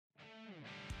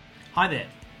Hi there,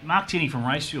 Mark Tinney from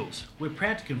Race Fuels. We're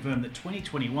proud to confirm that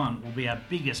 2021 will be our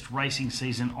biggest racing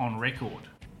season on record.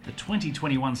 The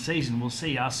 2021 season will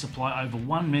see us supply over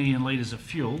 1 million litres of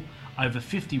fuel, over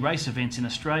 50 race events in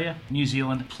Australia, New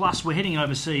Zealand, plus we're heading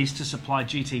overseas to supply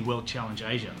GT World Challenge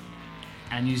Asia.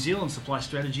 Our New Zealand supply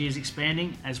strategy is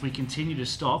expanding as we continue to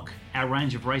stock our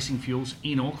range of racing fuels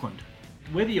in Auckland.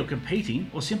 Whether you're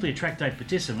competing or simply a track day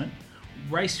participant,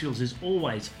 Race Fuels is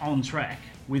always on track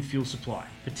with fuel supply,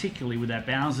 particularly with our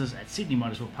Bowsers at Sydney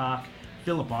Motorsport Park,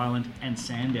 Phillip Island and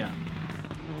Sandown.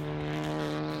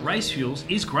 Race Fuels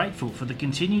is grateful for the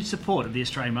continued support of the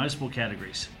Australian motorsport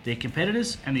categories, their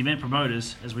competitors and the event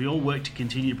promoters as we all work to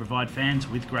continue to provide fans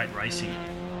with great racing.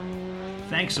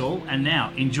 Thanks all, and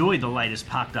now enjoy the latest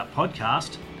Parked Up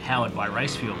podcast powered by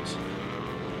Race Fuels.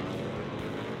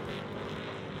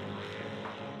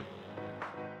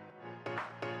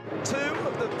 Two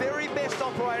of the very best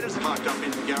operators parked up in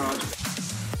the garage.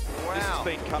 Wow. This has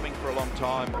been coming for a long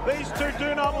time. These two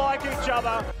do not like each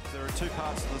other. There are two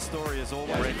parts of the story as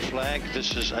always. Red flag,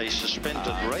 this is a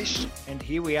suspended race. And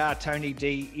here we are, Tony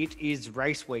D. It is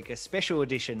Race Week, a special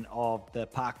edition of the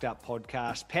Parked Up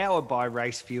podcast powered by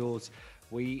Race Fuels.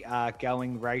 We are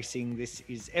going racing. This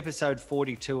is episode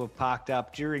 42 of Parked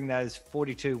Up. During those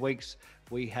 42 weeks,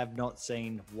 we have not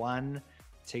seen one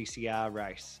TCR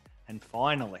race. And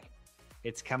finally,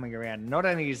 it's coming around. Not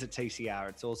only is it TCR,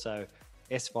 it's also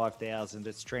S5000,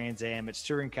 it's Trans Am, it's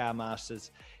Touring Car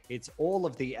Masters. It's all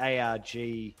of the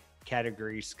ARG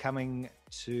categories coming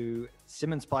to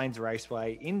Symmons Plains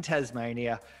Raceway in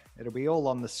Tasmania. It'll be all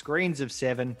on the screens of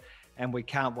 7, and we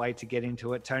can't wait to get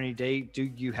into it. Tony D, do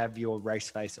you have your race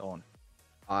face on?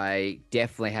 I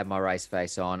definitely have my race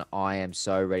face on. I am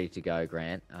so ready to go,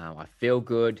 Grant. I feel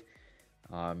good.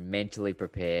 I'm mentally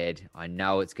prepared. I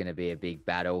know it's going to be a big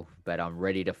battle, but I'm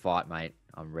ready to fight, mate.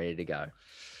 I'm ready to go.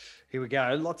 Here we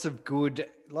go. Lots of good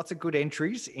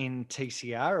entries in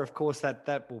TCR. Of course,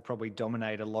 that will probably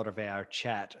dominate a lot of our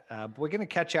chat. We're going to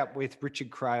catch up with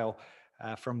Richard Craill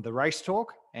from the Race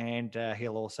Talk, and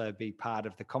he'll also be part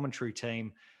of the commentary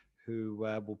team who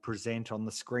will present on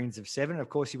the screens of 7. Of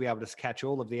course, you'll be able to catch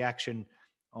all of the action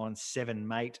on 7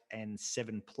 Mate and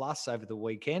 7 Plus over the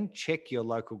weekend. Check your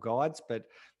local guides, but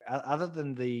other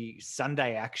than the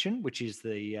Sunday action, which is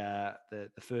the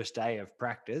first day of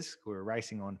practice, we're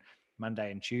racing on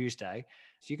Monday and Tuesday,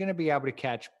 so you're going to be able to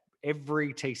catch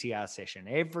every TCR session,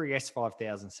 every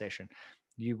S5000 session.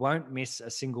 You won't miss a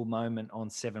single moment on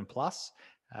 7 Plus,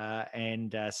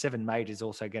 and 7 Mate is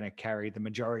also going to carry the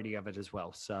majority of it as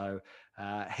well. So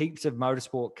heaps of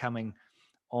motorsport coming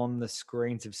on the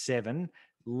screens of 7.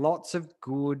 Lots of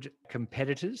good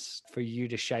competitors for you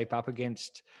to shape up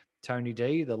against, Tony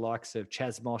D, the likes of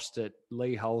Chaz Mostert,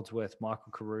 Lee Holdsworth,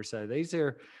 Michael Caruso. These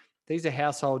are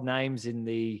household names in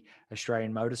the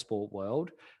Australian motorsport world.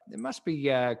 It must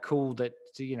be cool that,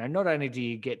 not only do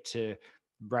you get to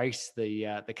race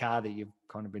the car that you've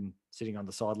kind of been sitting on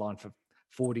the sideline for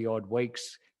 40 odd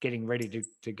weeks getting ready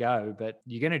to go, but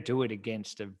you're going to do it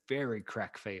against a very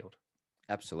crack field.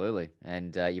 Absolutely.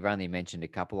 And you've only mentioned a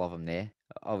couple of them there.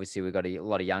 Obviously, we've got a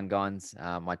lot of young guns.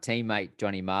 My teammate,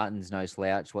 Johnny Martin's no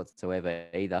slouch whatsoever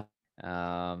either.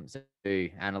 So to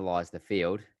analyse the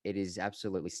field, it is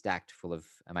absolutely stacked full of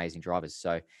amazing drivers.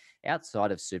 So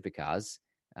outside of supercars,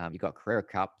 you've got Carrera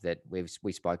Cup that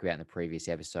we spoke about in the previous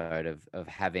episode of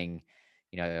having,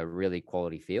 a really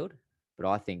quality field. But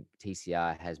I think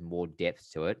TCR has more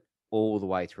depth to it all the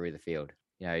way through the field.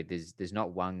 There's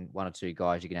not one or two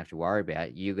guys you're going to have to worry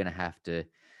about. You're going to have to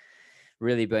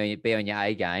really be on your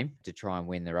A game to try and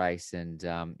win the race. And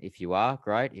if you are,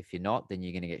 great. If you're not, then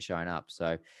you're going to get shown up.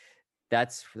 So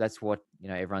that's what,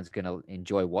 everyone's going to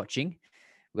enjoy watching.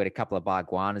 We've got a couple of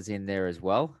Barguanas in there as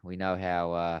well. We know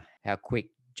how quick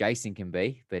Jason can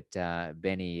be, but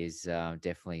Benny is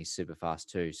definitely super fast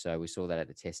too. So we saw that at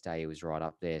the test day. He was right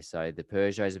up there. So the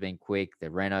Peugeots have been quick. The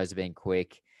Renaults have been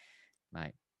quick.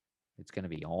 Mate, it's going to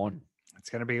be on. It's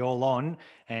going to be all on.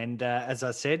 And as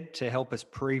I said, to help us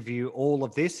preview all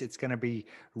of this, it's going to be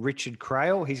Richard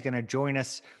Craill. He's going to join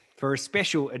us for a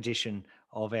special edition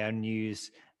of our news.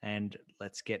 And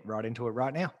let's get right into it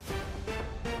right now.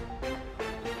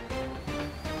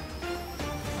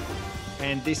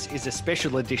 And this is a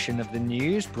special edition of the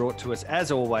news brought to us,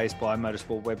 as always, by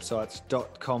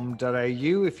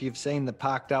motorsportwebsites.com.au. If you've seen the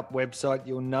Parked Up website,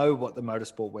 you'll know what the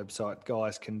motorsport website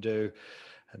guys can do.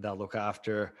 They'll look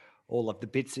after all of the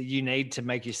bits that you need to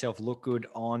make yourself look good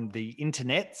on the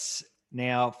internets.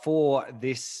 Now, for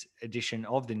this edition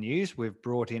of the news, we've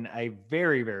brought in a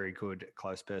very, very good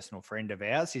close personal friend of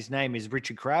ours. His name is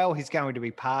Richard Craill. He's going to be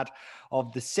part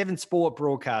of the Seven Sport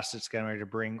broadcast. It's going to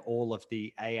bring all of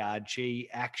the ARG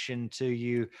action to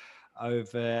you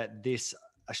over this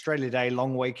Australia Day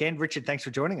long weekend. Richard, thanks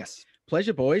for joining us.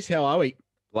 Pleasure, boys. How are we?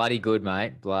 Bloody good,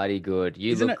 mate. Bloody good.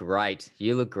 You look great.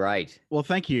 You look great. Well,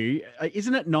 thank you.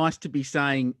 Isn't it nice to be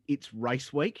saying it's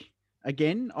race week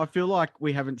again? I feel like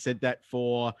we haven't said that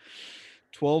for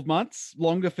 12 months,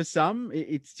 longer for some.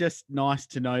 It's just nice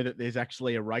to know that there's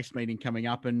actually a race meeting coming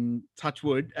up, and touch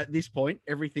wood, at this point,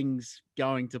 everything's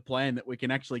going to plan that we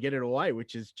can actually get it away,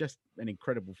 which is just an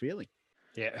incredible feeling.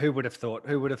 Yeah, who would have thought?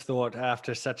 Who would have thought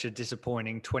after such a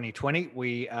disappointing 2020,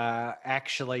 we are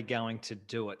actually going to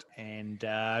do it? And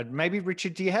maybe,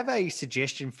 Richard, do you have a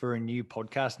suggestion for a new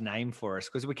podcast name for us?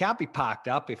 Because we can't be parked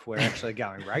up if we're actually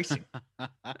going racing.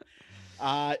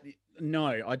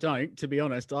 No, I don't. To be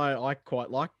honest, I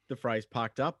quite like the phrase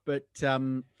parked up, but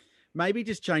maybe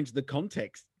just change the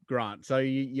context, Grant. So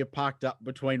you're parked up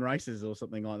between races or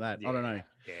something like that. Yeah. I don't know.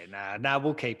 Yeah, no,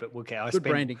 we'll keep it. Good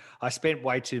branding. I spent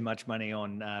way too much money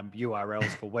on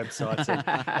URLs for websites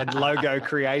and logo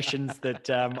creations that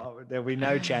there'll be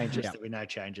no changes. Yeah. There'll be no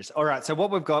changes. All right. So what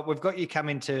we've got you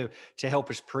coming to help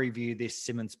us preview this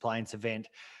Symmons Plains event.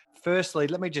 Firstly,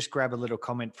 let me just grab a little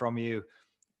comment from you.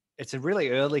 It's a really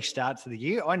early start to the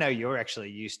year. I know you're actually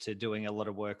used to doing a lot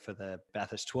of work for the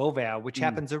Bathurst 12 Hour, which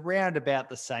happens around about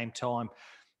the same time.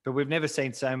 But we've never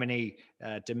seen so many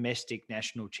domestic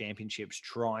national championships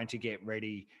trying to get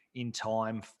ready in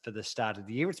time for the start of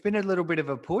the year. It's been a little bit of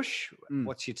a push.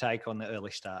 What's your take on the early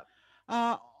start?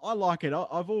 I like it.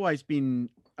 I've always been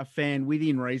a fan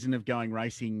within reason of going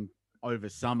racing over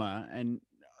summer. And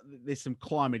there's some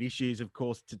climate issues, of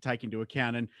course, to take into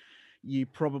account. And you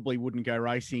probably wouldn't go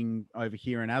racing over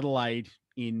here in Adelaide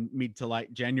in mid to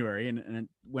late January. And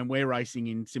when we're racing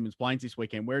in Symmons Plains this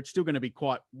weekend, where it's still going to be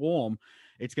quite warm,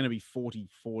 it's going to be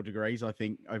 44 degrees, I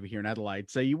think, over here in Adelaide.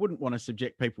 So you wouldn't want to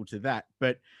subject people to that.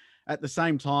 But at the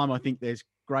same time, I think there's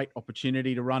great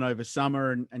opportunity to run over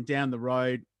summer and down the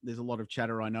road. There's a lot of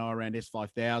chatter, I know, around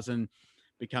S5000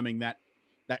 becoming that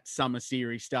summer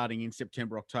series starting in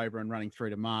September, October and running through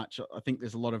to March. I think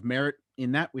there's a lot of merit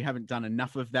in that. We haven't done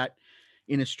enough of that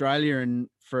in Australia. And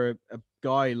for a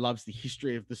guy who loves the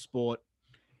history of the sport,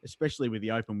 especially with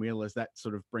the open wheelers, that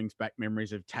sort of brings back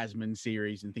memories of Tasman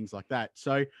series and things like that.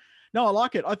 So, no, I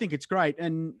like it. I think it's great.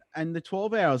 And the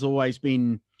 12 Hour has always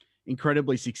been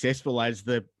incredibly successful as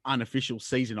the unofficial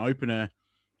season opener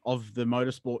of the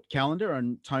motorsport calendar.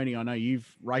 And Tony, I know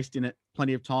you've raced in it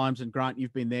plenty of times, and Grant,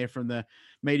 you've been there from the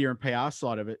media and PR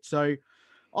side of it. So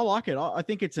I like it. I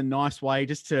think it's a nice way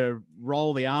just to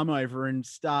roll the arm over and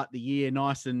start the year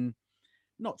nice and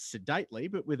not sedately,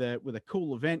 but with a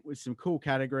cool event with some cool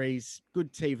categories,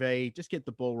 good TV, just get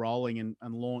the ball rolling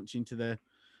and launch into the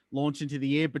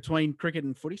year between cricket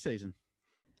and footy season.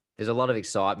 There's a lot of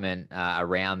excitement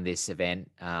around this event,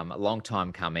 a long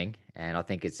time coming, and I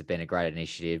think it's been a great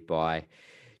initiative by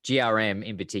GRM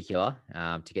in particular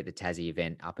to get the Tassie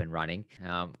event up and running.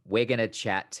 We're going to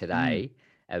chat today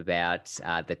about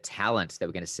the talent that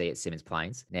we're going to see at Symmons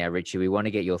Plains. Now, Richie, we want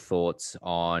to get your thoughts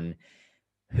on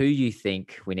who you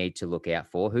think we need to look out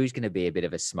for, who's going to be a bit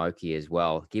of a smoky as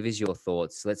well. Give us your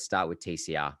thoughts. Let's start with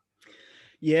TCR.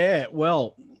 Yeah,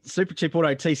 well, Super Cheap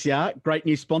Auto TCR, great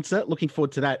new sponsor. Looking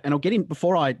forward to that. And I'll get in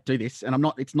before I do this. And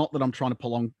it's not that I'm trying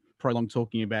to prolong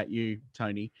talking about you,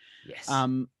 Tony. Yes.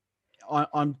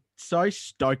 I'm so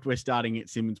stoked we're starting at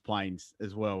Symmons Plains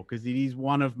as well, because it is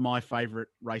one of my favorite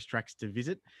racetracks to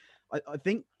visit. I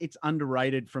think it's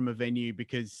underrated from a venue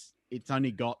because it's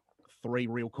only got 3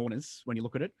 real corners when you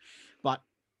look at it. But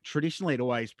traditionally, it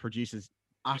always produces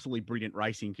utterly brilliant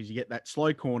racing because you get that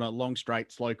slow corner, long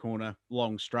straight, slow corner,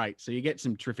 long straight. So you get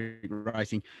some terrific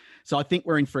racing. So I think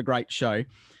we're in for a great show.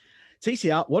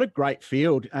 TCR, what a great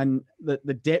field. And the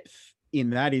depth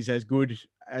in that is as good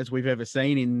as we've ever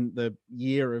seen in the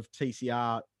year of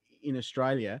TCR in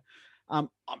Australia.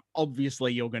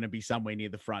 Obviously, you're going to be somewhere near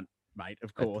the front, mate,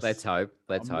 of course. Let's hope.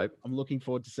 Let's hope. I'm looking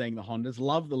forward to seeing the Hondas.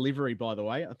 Love the livery, by the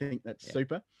way. I think that's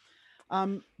super.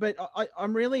 But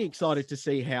I'm really excited to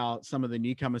see how some of the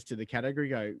newcomers to the category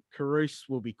go. Caruso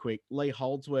will be quick. Lee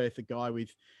Holdsworth, a guy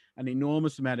with an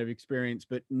enormous amount of experience,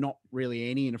 but not really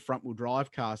any in a front-wheel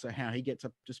drive car. So how he gets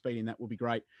up to speed in that will be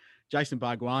great. Jason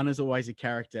Bargwanna is always a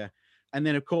character. And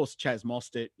then, of course, Chaz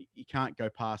Mostert, you can't go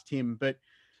past him. But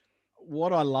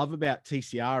what I love about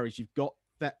TCR is you've got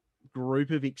that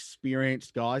group of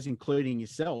experienced guys, including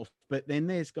yourself. But then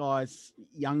there's guys,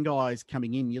 young guys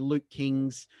coming in. Your Luke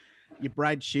Kings, your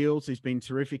Brad Shields, who's been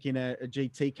terrific in a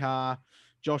GT car.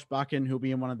 Josh Buchan, who'll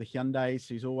be in one of the Hyundais,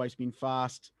 who's always been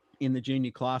fast in the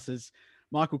junior classes.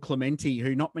 Michael Clementi,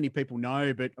 who not many people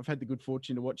know, but I've had the good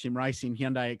fortune to watch him race in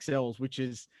Hyundai Excels, which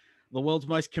is the world's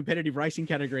most competitive racing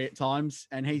category at times,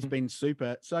 and he's been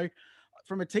super. So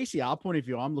from a TCR point of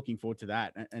view, I'm looking forward to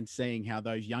that and seeing how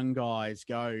those young guys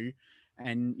go.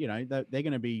 And, you know, they're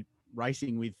going to be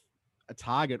racing with a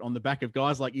target on the back of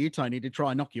guys like you, Tony, to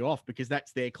try and knock you off, because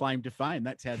that's their claim to fame.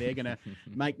 That's how they're going to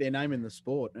make their name in the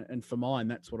sport. And for mine,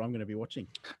 that's what I'm going to be watching.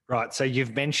 Right. So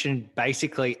you've mentioned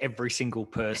basically every single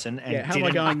person, and how am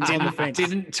I going on the fence?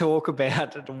 Didn't talk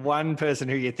about one person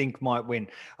who you think might win.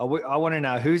 I want to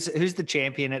know who's the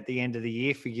champion at the end of the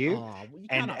year for you, You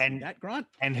can't ask me that, Grant.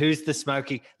 and who's the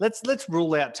smoky. Let's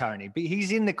rule out Tony, but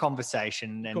he's in the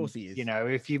conversation. And, of course he is. You know,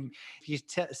 if you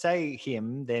say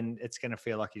him, then it's going to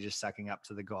feel like you're just sucking up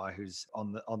to the guy who's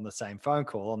on the same phone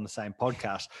call, on the same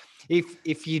podcast.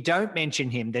 If you don't mention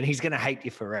him, then he's going to hate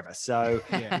you forever. So,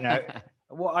 you know,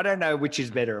 well, I don't know which is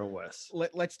better or worse.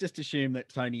 Let's just assume that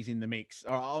Tony's in the mix.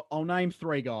 I'll name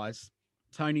three guys.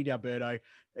 Tony D'Alberto.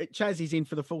 Chaz is in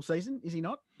for the full season, is he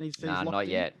not? He's not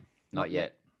yet. Not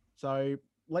yet. So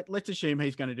let's assume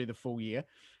he's going to do the full year.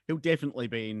 He'll definitely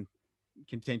be in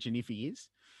contention if he is.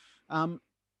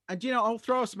 And, you know, I'll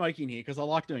throw a smoke in here because I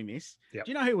like doing this. Yep.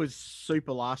 Do you know who was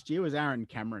super last year? It was Aaron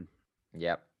Cameron.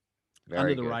 Yep.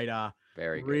 Under the radar.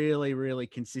 Very good. Really, really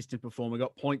consistent performer.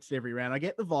 Got points every round. I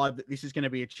get the vibe that this is going to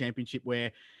be a championship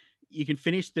where you can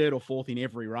finish third or fourth in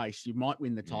every race. You might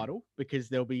win the title because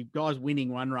there'll be guys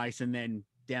winning one race and then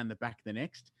down the back the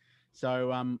next.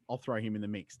 So I'll throw him in the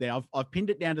mix there. I've pinned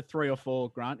it down to 3 or 4,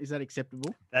 Grant. Is that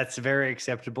acceptable? That's very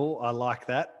acceptable. I like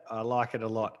that. I like it a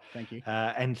lot. Thank you.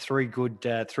 And three good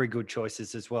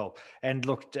choices as well. And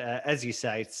look, as you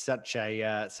say, it's such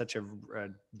a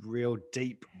real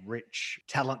deep, rich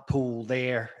talent pool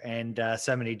there, and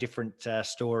so many different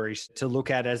stories to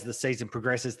look at as the season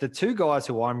progresses. The two guys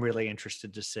who I'm really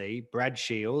interested to see, Brad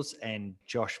Shields and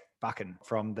Josh Buchan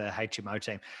from the HMO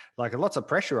team. Like, lots of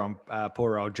pressure on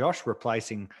poor old Josh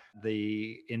replacing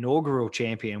the inaugural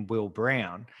champion Will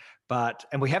Brown,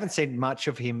 and we haven't seen much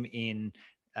of him in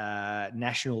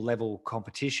national level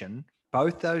competition.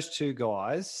 Both those two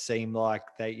guys seem like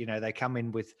they come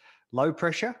in with low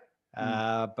pressure,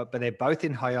 but they're both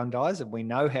in Hyundais, and we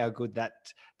know how good that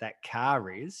car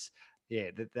is.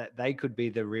 Yeah, that they could be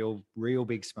the real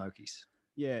big smokies.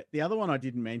 Yeah, the other one I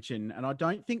didn't mention, and I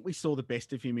don't think we saw the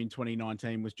best of him in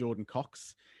 2019, was Jordan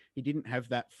Cox. He didn't have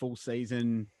that full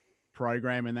season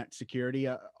program and that security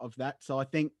of that. So I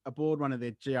think aboard one of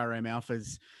the GRM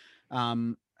Alphas,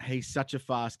 he's such a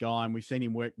fast guy, and we've seen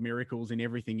him work miracles in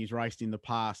everything he's raced in the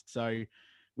past. So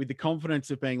with the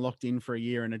confidence of being locked in for a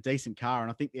year and a decent car, and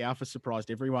I think the Alpha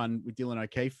surprised everyone with Dylan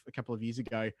O'Keefe a couple of years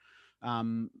ago,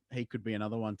 he could be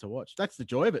another one to watch. That's the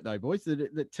joy of it, though, boys.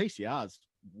 The TCR's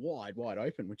wide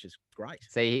open, which is great.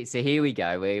 See, here we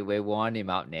go. We're winding him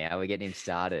up now. We're getting him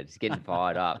started. He's getting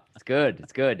fired up. It's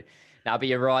good. No, but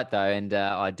you're right though, and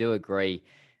I do agree.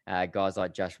 Guys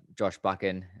like Josh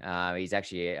Buchan, he's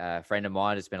actually a friend of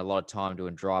mine. I spent a lot of time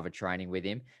doing driver training with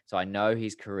him, so I know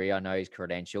his career. I know his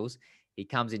credentials. He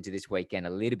comes into this weekend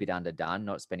a little bit underdone,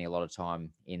 not spending a lot of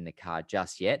time in the car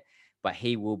just yet, but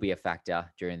he will be a factor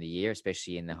during the year,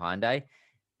 especially in the Hyundai.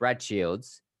 Brad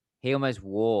Shields, he almost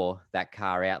wore that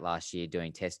car out last year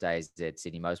doing test days at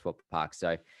Sydney Motorsport Park.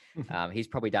 So he's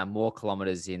probably done more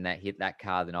kilometers in that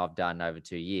car than I've done over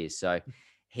 2 years. So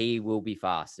he will be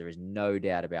fast. There is no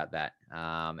doubt about that.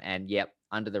 And yep,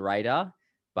 under the radar,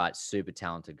 but super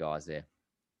talented guys there.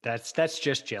 That's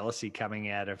just jealousy coming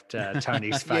out of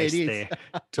Tony's face there,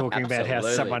 talking about how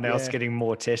someone else getting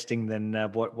more testing than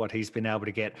what he's been able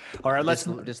to get. All right, let's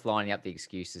just lining up the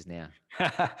excuses now.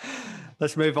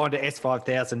 Let's move on to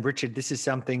S5000. Richard, this is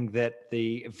something that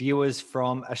the viewers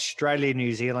from Australia,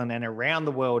 New Zealand, and around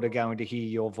the world are going to hear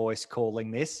your voice calling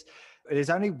this.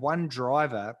 There's only one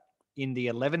driver in the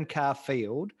 11-car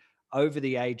field over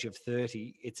the age of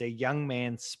 30. It's a young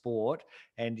man's sport,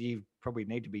 and you probably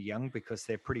need to be young because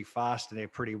they're pretty fast and they're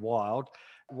pretty wild.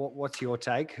 What's your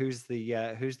take? Who's the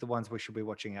ones we should be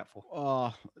watching out for?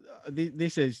 Oh,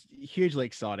 this is hugely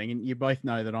exciting, and you both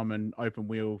know that I'm an open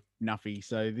wheel nuffy,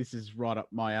 so this is right up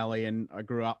my alley. And I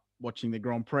grew up watching the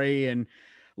Grand Prix and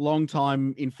long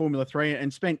time in Formula 3,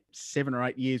 and spent 7 or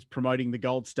 8 years promoting the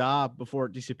Gold Star before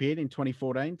it disappeared in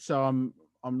 2014. So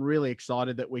I'm really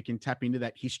excited that we can tap into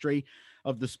that history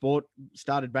of the sport.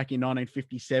 Started back in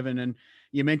 1957. And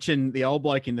you mentioned the old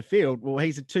bloke in the field. Well,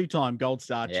 he's a 2-time Gold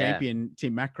Star champion,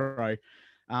 Tim Macro.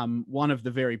 one of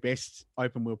the very best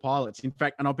open wheel pilots. In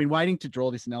fact, and I've been waiting to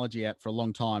draw this analogy out for a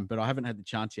long time, but I haven't had the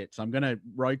chance yet. So I'm going to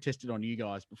road test it on you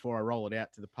guys before I roll it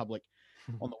out to the public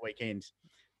on the weekend.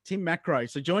 Tim Macro.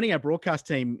 So joining our broadcast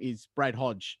team is Brad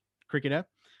Hodge, cricketer,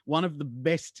 one of the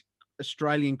best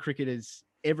Australian cricketers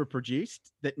ever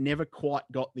produced that never quite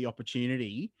got the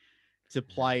opportunity to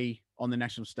play on the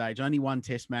national stage. Only one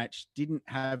test match, didn't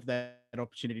have that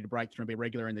opportunity to break through and be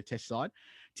regular in the test side.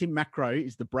 Tim Macro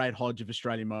is the Brad Hodge of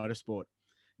Australian motorsport.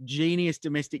 Genius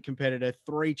domestic competitor,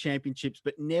 3 championships,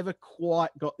 but never quite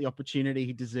got the opportunity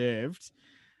he deserved,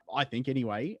 I think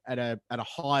anyway, at a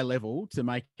high level to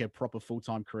make a proper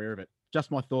full-time career of it. Just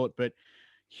my thought, but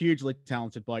hugely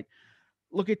talented bloke.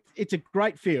 Look, it's a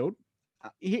great field.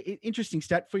 Interesting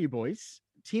stat for you boys.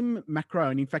 Tim Macro,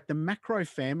 and in fact, the Macro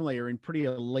family are in pretty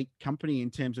elite company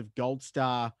in terms of Gold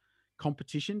Star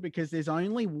competition, because there's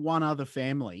only one other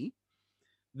family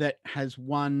that has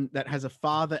a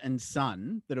father and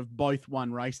son that have both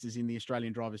won races in the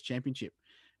Australian Drivers' Championship.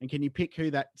 And can you pick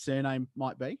who that surname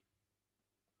might be?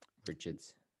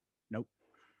 Richards. Nope.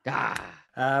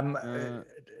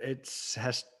 It's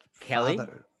has Kelly?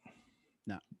 father-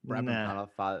 No. Brabham. Nah.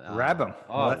 Brabham.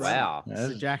 Oh, Well, wow.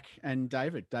 So Jack and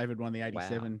David. David won the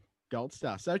 87 Gold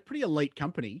Star. So pretty elite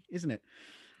company, isn't it?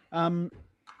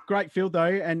 Great field though.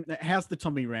 And how's the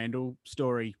Tommy Randall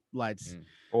story, lads?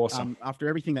 Awesome. After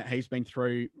everything that he's been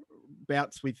through,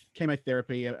 bouts with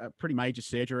chemotherapy, a pretty major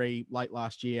surgery late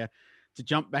last year, to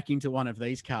jump back into one of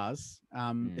these cars,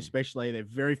 especially they're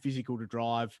very physical to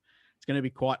drive. It's going to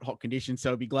be quite hot conditions. So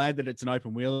I'll be glad that it's an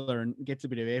open wheeler and gets a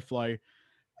bit of airflow.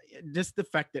 Just the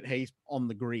fact that he's on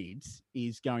the grids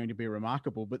is going to be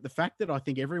remarkable. But the fact that I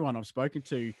think everyone I've spoken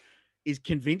to is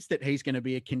convinced that he's going to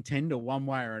be a contender one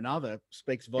way or another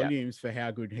speaks volumes for how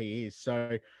good he is.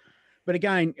 So, but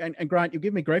again, and Grant, you'll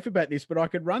give me grief about this, but I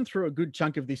could run through a good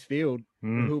chunk of this field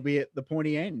who'll be at the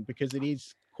pointy end because it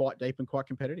is quite deep and quite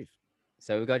competitive.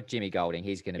 So we've got Jimmy Golding.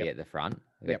 He's going to be at the front.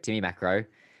 We've got Timmy Macro.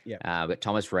 Yep. We've got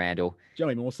Thomas Randall.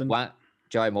 Joey Mawson.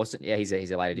 Joey Mawson. Yeah, he's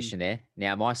a late addition there.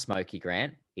 Now, my Smoky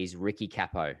Grant is Ricky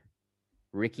Capo.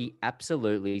 Ricky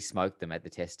absolutely smoked them at the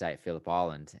test day at Phillip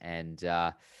Island. And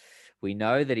we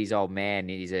know that his old man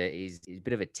he's a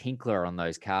bit of a tinkler on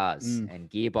those cars and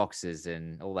gearboxes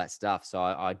and all that stuff. So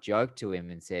I joked to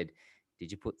him and said,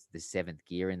 did you put the 7th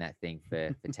gear in that thing for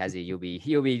Tassie?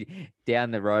 You'll be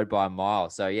down the road by a mile.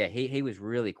 So yeah, he was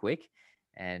really quick.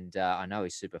 And I know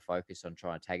he's super focused on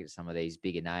trying to take it to some of these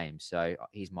bigger names. So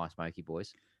he's my Smoky,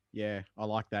 boys. Yeah, I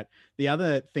like that. The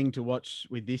other thing to watch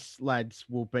with this, lads,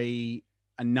 will be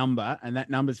a number, and that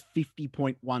number's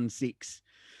 50.16.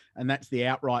 And that's the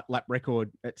outright lap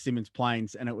record at Symmons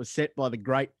Plains. And it was set by the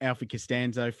great Alfie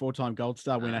Costanzo, 4-time Gold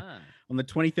Star winner, on the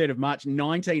 23rd of March,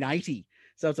 1980.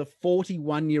 So it's a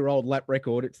 41-year-old lap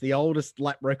record. It's the oldest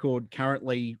lap record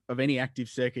currently of any active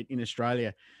circuit in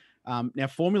Australia. Now,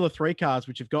 Formula 3 cars,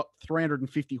 which have got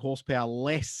 350 horsepower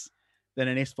less than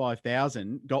an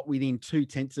S5000, got within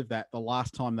 0.2 of that the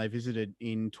last time they visited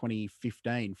in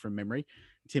 2015 from memory.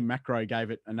 Tim Macro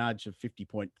gave it a nudge of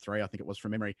 50.3, I think it was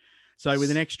from memory. So with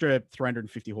an extra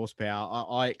 350 horsepower,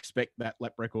 I expect that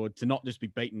lap record to not just be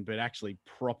beaten, but actually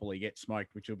properly get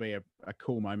smoked, which will be a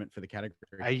cool moment for the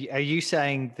category. Are you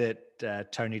saying that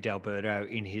Tony D'Alberto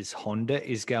in his Honda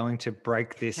is going to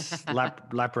break this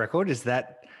lap record? Is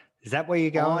that where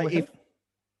you're going with it?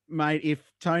 Mate, if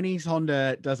Tony's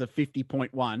Honda does a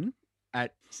 50.1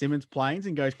 at Symmons Plains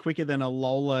and goes quicker than a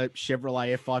Lola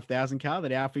Chevrolet F5000 car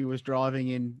that Alfie was driving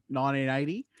in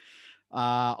 1980,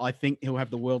 I think he'll have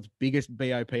the world's biggest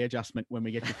BOP adjustment when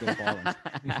we get to Phillip Island.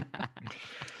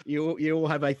 You'll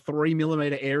have a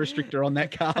 3mm air restrictor on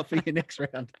that car for your next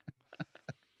round.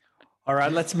 All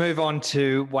right, let's move on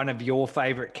to one of your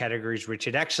favourite categories,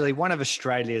 Richard. Actually, one of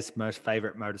Australia's most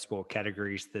favourite motorsport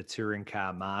categories, the Touring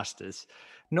Car Masters.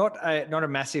 Not a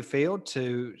massive field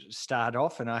to start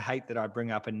off, and I hate that I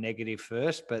bring up a negative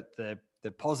first, but the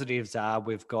positives are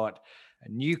we've got a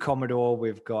new Commodore,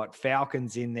 we've got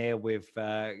Falcons in there, we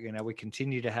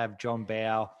continue to have John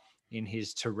Bowe in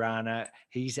his Tirana.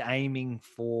 He's aiming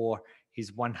for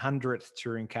his 100th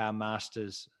Touring Car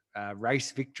Masters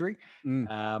race victory.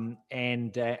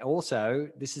 And also,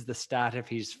 this is the start of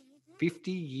his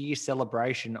 50-year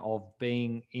celebration of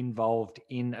being involved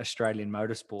in Australian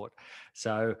motorsport.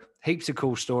 So heaps of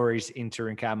cool stories in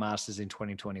Touring Car Masters in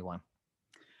 2021.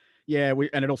 Yeah,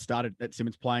 and it all started at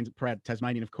Symmons Plains, proud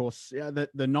Tasmanian, of course. Yeah,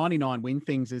 the 99 win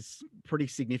things is pretty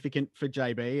significant for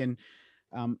JB,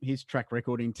 and his track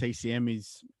record in TCM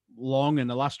is long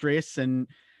and illustrious. And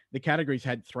the category's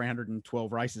had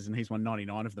 312 races and he's won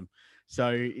 99 of them.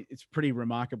 So it's pretty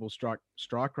remarkable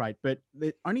strike rate. But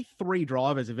only 3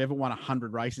 drivers have ever won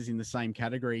 100 races in the same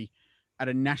category at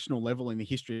a national level in the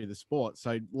history of the sport.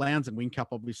 So Lowndes and Whincup,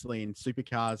 obviously, in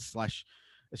supercars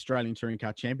 / Australian Touring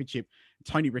Car Championship.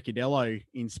 Tony Ricciardello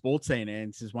in sports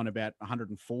sedans has won about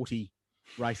 140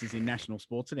 races in national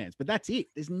sports sedans. But that's it.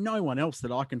 There's no one else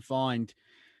that I can find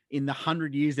in the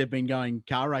 100 years they've been going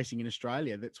car racing in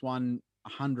Australia that's won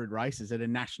 100 races at a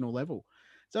national level.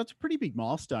 So it's a pretty big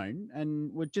milestone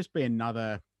and would just be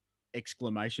another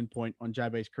exclamation point on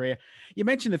JB's career. You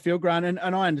mentioned the field, Grant, and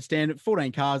I understand it.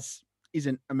 14 cars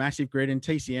isn't a massive grid, and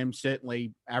TCM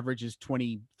certainly averages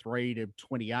 23 to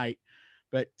 28.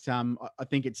 But I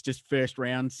think it's just first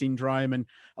round syndrome. And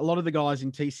a lot of the guys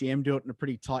in TCM do it in a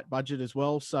pretty tight budget as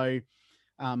well. So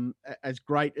as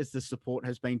great as the support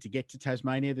has been to get to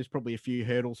Tasmania, there's probably a few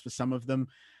hurdles for some of them.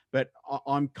 But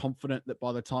I'm confident that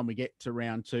by the time we get to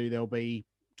round 2, there'll be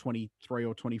 23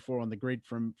 or 24 on the grid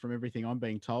from everything I'm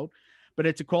being told. But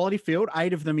it's a quality field.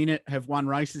 8 of them in it have won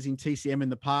races in TCM in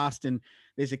the past. And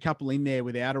there's a couple in there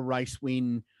without a race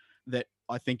win that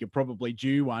I think are probably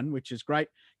due one, which is great.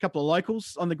 A couple of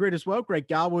locals on the grid as well, Greg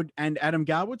Garwood and Adam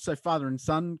Garwood. So father and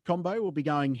son combo will be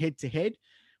going head to head,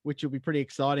 which will be pretty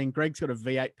exciting. Greg's got a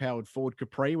V8 powered Ford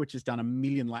Capri, which has done 1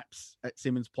 million laps at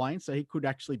Symmons Plains. So he could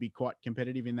actually be quite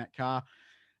competitive in that car.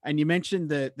 And you mentioned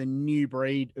the new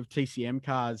breed of TCM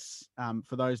cars.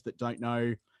 For those that don't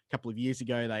know, a couple of years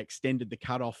ago, they extended the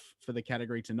cutoff for the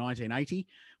category to 1980,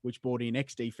 which brought in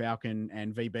XD Falcon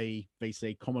and VB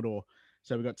VC Commodore.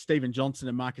 So we've got Stephen Johnson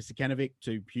and Marcus Sakanovic,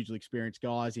 2 hugely experienced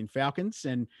guys in Falcons,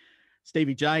 and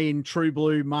Stevie J in True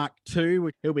Blue Mark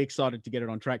II. He'll be excited to get it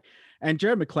on track. And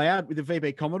Jared McLeod with the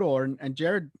VB Commodore. And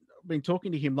Jared, I've been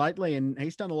talking to him lately, and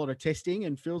he's done a lot of testing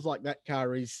and feels like that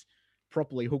car is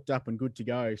properly hooked up and good to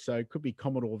go. So it could be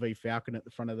Commodore v Falcon at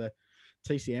the front of the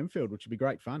TCM field, which would be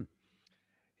great fun.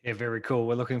 Yeah, very cool.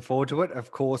 We're looking forward to it. Of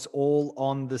course, all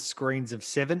on the screens of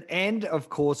 7, and of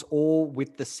course, all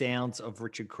with the sounds of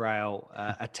Richard Craill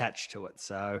attached to it.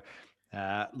 So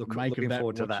looking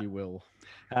forward to that. You will.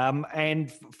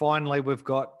 And finally, we've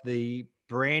got the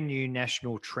brand new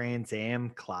National Trans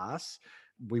Am class.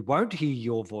 We won't hear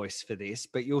your voice for this,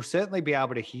 but you'll certainly be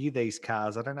able to hear these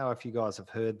cars. I don't know if you guys have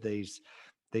heard these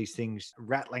things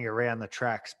rattling around the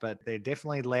tracks, but they're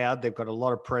definitely loud. They've got a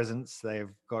lot of presence.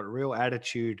 They've got real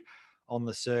attitude on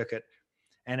the circuit,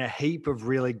 and a heap of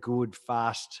really good,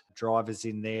 fast drivers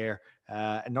in there.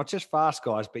 And not just fast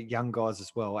guys, but young guys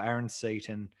as well. Aaron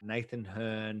Seaton, Nathan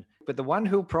Hearn. But the one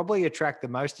who'll probably attract the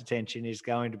most attention is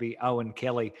going to be Owen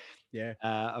Kelly. Yeah.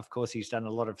 Of course, he's done a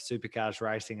lot of supercars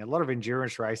racing, a lot of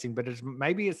endurance racing, but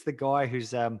maybe it's the guy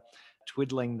who's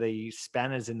twiddling the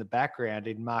spanners in the background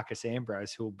in Marcus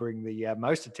Ambrose who will bring the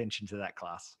most attention to that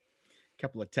class. A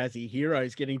couple of Tassie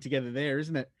heroes getting together there,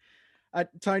 isn't it?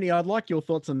 Tony, I'd like your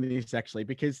thoughts on this actually,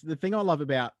 because the thing I love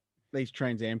about these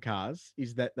Trans Am cars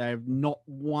is that they have not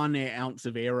 1 ounce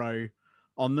of aero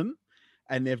on them,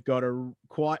 and they've got a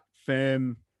quite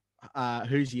firm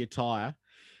Hoosier tyre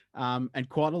and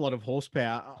quite a lot of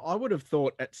horsepower. I would have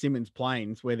thought at Symmons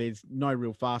Plains, where there's no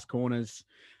real fast corners,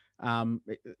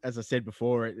 as I said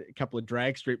before, a couple of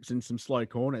drag strips and some slow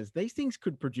corners, these things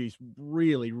could produce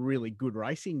really, really good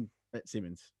racing at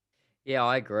Symmons. Yeah,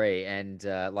 I agree. And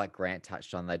like Grant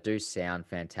touched on, they do sound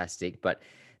fantastic, but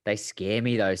they scare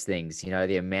me, those things,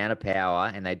 the amount of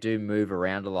power, and they do move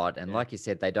around a lot. And like you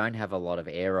said, they don't have a lot of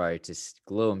aero to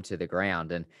glue them to the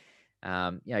ground. And,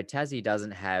 Tassie doesn't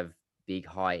have big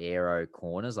high aero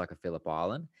corners like a Phillip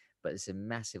Island, but it's a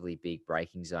massively big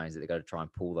braking zones that they've got to try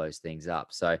and pull those things up.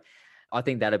 So I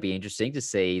think that'll be interesting to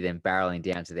see them barreling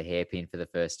down to the hairpin for the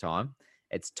first time.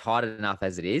 It's tight enough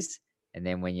as it is. And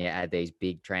then when you add these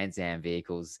big Trans Am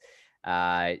vehicles,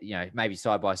 maybe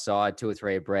side by side, 2 or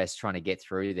 3 abreast, trying to get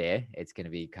through there, it's going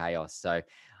to be chaos. So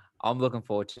I'm looking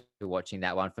forward to watching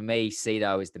that one. For me,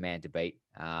 Cito is the man to beat.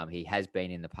 He has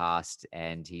been in the past,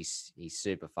 and he's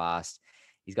super fast.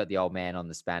 He's got the old man on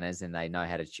the spanners, and they know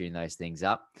how to tune those things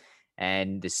up.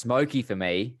 And the Smoky for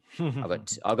me,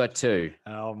 I've got 2.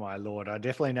 Oh my Lord. I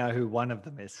definitely know who one of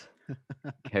them is.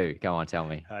 Who? Go on, tell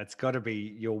me. It's got to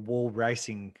be your wall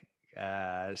racing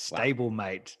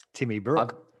stablemate, Timmy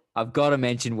Brook. I've got to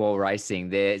mention Wall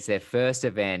Racing. It's their first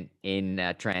event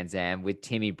in Trans Am with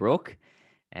Timmy Brook,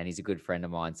 and he's a good friend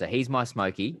of mine. So he's my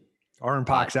Smoky. Oran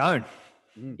Park's own.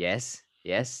 Yes,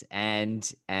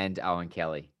 and Owen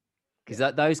Kelly.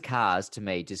 Because those cars, to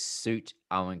me, just suit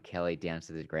Owen Kelly down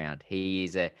to the ground.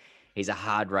 He's a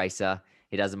hard racer.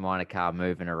 He doesn't mind a car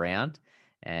moving around,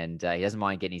 and he doesn't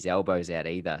mind getting his elbows out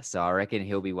either. So I reckon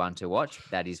he'll be one to watch.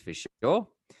 That is for sure.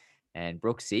 And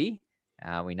Brooksy,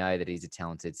 we know that he's a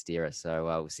talented steerer. So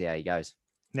we'll see how he goes.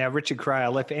 Now, Richard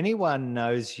Crail, if anyone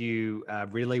knows you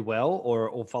really well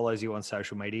or follows you on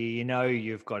social media, you know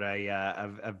you've got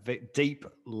a deep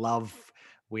love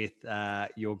with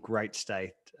your great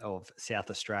state of South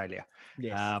Australia.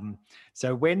 Yes.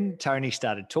 So when Tony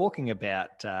started talking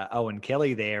about Owen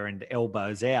Kelly there and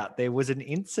elbows out, there was an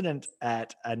incident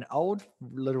at an old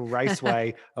little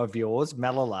raceway of yours,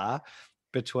 Malala,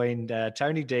 between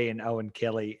Tony D and Owen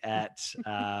Kelly at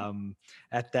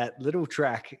that little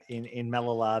track in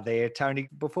Malala there. Tony,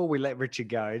 before we let Richard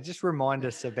go, just remind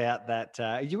us about that.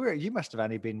 You must have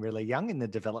only been really young in the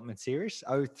development series,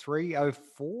 03,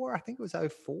 04, I think it was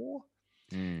 04.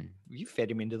 You fed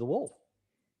him into the wall.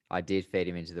 I did feed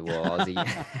him into the wall.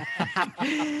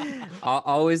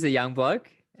 I was a young bloke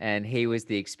and he was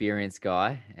the experienced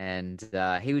guy, and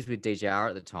he was with DJR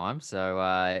at the time. So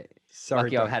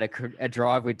lucky I had a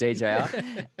drive with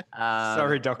DJR.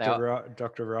 Sorry,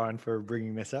 Dr. Ryan, for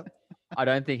bringing this up. I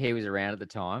don't think he was around at the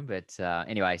time, but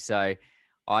anyway, so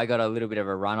I got a little bit of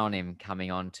a run on him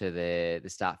coming onto the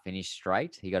start-finish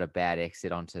straight. He got a bad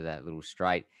exit onto that little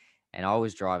straight, and I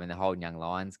was driving the Holden Young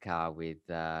Lions car with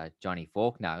Johnny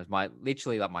Faulkner. It was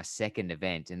literally my second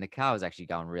event, and the car was actually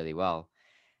going really well.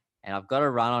 And I've got a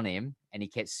run on him, and he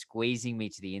kept squeezing me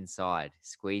to the inside,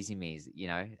 squeezing me. You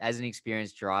know, as an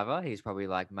experienced driver, he's probably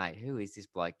like, mate, who is this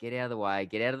bloke? Get out of the way,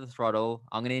 get out of the throttle.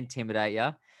 I'm going to intimidate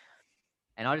you.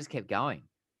 And I just kept going,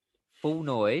 full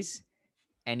noise.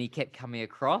 And he kept coming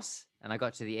across, and I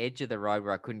got to the edge of the road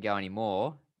where I couldn't go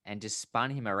anymore and just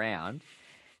spun him around,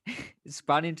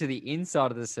 spun into the inside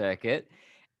of the circuit.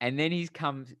 And then he's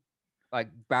come like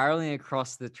barreling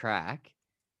across the track,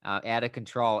 out of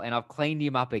control, and I've cleaned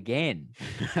him up again.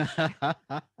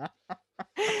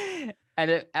 And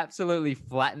it absolutely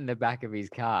flattened the back of his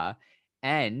car,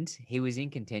 and he was in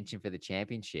contention for the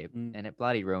championship, and it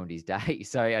bloody ruined his day.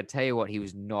 So I tell you what, he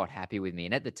was not happy with me.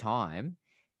 And at the time,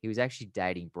 he was actually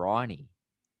dating Bryony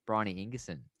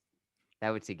Ingerson. They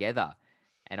were together.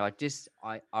 And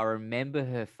I remember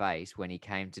her face when he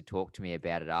came to talk to me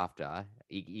about it after.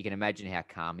 You can imagine how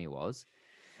calm he was.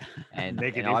 And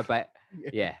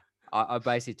I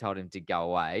basically told him to go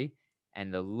away,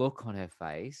 and the look on her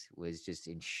face was just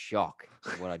in shock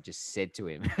at what I just said to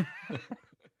him.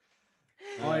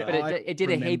 But it did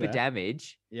a heap of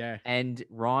damage. Yeah. And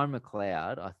Ryan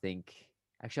McLeod, I think,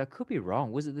 actually, I could be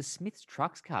wrong. Was it the Smith's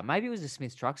Trucks car? Maybe it was the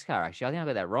Smith's Trucks car, actually. I think I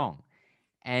got that wrong.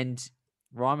 And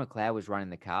Ryan McLeod was running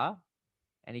the car,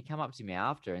 and he come up to me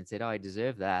after and said, "Oh, he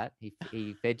deserved that.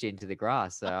 He fed you into the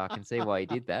grass, so I can see why he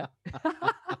did that."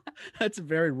 That's a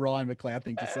very Ryan McLeod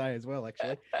thing to say as well,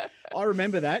 actually. I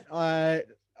remember that.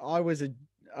 I was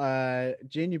a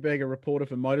Junior Berger reporter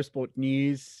for Motorsport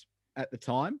News at the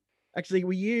time. Actually,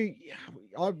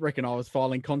 I reckon I was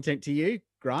filing content to you,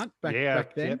 Grant,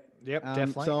 back then. Yep,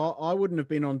 definitely. So I wouldn't have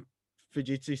been on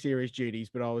Fujitsu Series duties,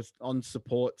 but I was on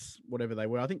supports, whatever they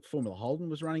were. I think Formula Holden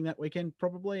was running that weekend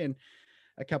probably, and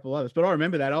a couple of others. But I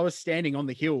remember that. I was standing on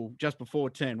the hill just before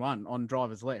turn one on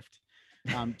driver's left,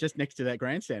 just next to that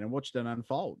grandstand, and watched it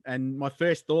unfold. And my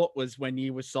first thought was, when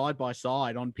you were side by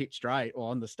side on pit straight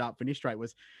or on the start finish straight,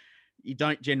 was you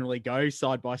don't generally go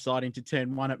side by side into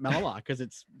turn one at Malala because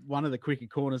it's one of the quicker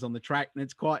corners on the track and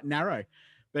it's quite narrow.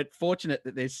 But fortunate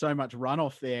that there's so much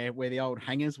runoff there where the old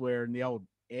hangars were and the old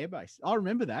airbase. I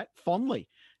remember that fondly.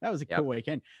 That was a cool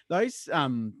weekend. Those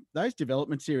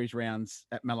development series rounds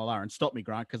at Malala, and stop me,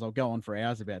 Grant, because I'll go on for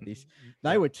hours about this.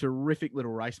 They were terrific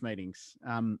little race meetings.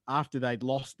 After they'd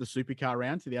lost the supercar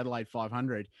round to the Adelaide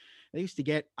 500, they used to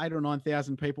get 8,000 or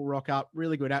 9,000 people rock up.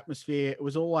 Really good atmosphere. It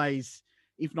was always,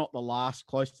 if not the last,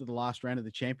 close to the last round of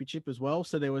the championship as well.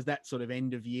 So there was that sort of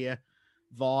end of year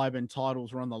vibe, and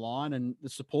titles were on the line, and the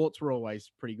supports were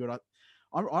always pretty good.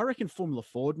 I reckon Formula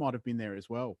Ford might have been there as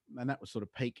well, and that was sort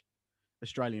of peak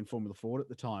Australian Formula Ford at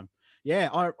the time. Yeah,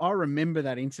 I remember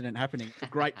that incident happening. A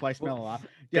great place, Malala.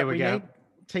 There we go.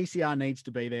 TCR needs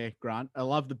to be there, Grant. I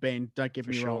love the bend, don't get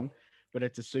me wrong, but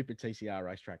it's a super TCR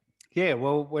racetrack. Yeah,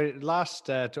 well, last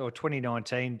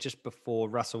 2019, just before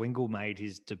Russell Ingall made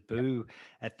his debut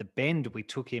at the Bend, we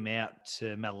took him out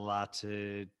to Malala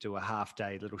to do a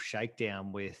half-day little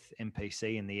shakedown with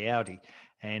MPC in the Audi,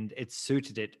 and it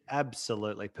suited it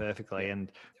absolutely perfectly. And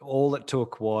all it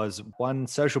took was one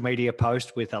social media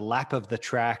post with a lap of the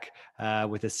track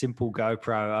with a simple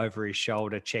GoPro over his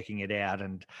shoulder checking it out,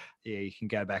 and yeah, you can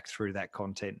go back through that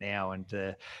content now,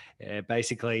 and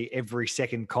basically every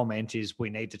second comment is we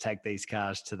need to take these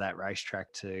cars to that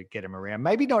racetrack to get them around.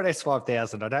 Maybe not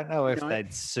S5000. I don't know if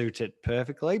they'd suit it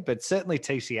perfectly, but certainly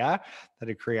TCR,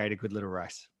 that'd create a good little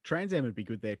race. Trans Am would be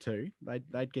good there too.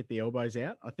 They'd get the elbows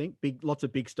out. I think lots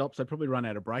of big stops. They'd probably run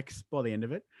out of brakes by the end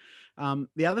of it.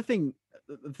 The other thing,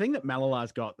 the thing that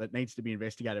Mallala's got that needs to be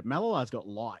investigated, Mallala's got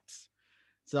lights.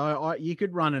 So you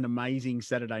could run an amazing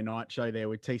Saturday night show there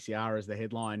with TCR as the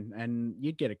headline, and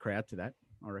you'd get a crowd to that,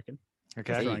 I reckon.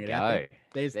 Okay, there you go.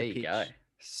 There's there the you pitch. go.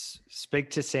 Speak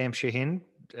to Sam Shahin.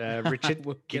 Richard,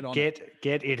 We'll get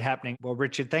it. it happening. Well,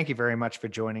 Richard, thank you very much for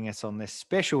joining us on this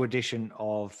special edition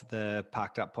of the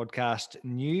Parked Up Podcast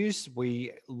News.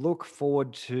 We look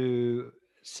forward to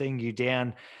seeing you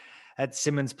down at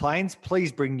Symmons Plains.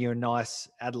 Please bring your nice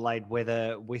Adelaide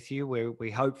weather with you.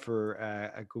 We hope for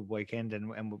a good weekend,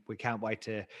 and we can't wait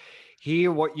to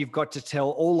hear what you've got to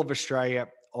tell all of Australia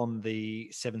on the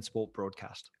Seven Sport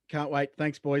broadcast. Can't wait.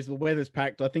 Thanks, boys. The weather's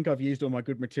packed. I think I've used all my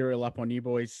good material up on you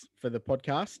boys for the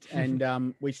podcast.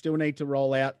 And we still need to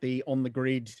roll out the On the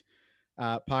Grid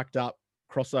Parked Up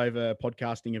crossover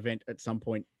podcasting event at some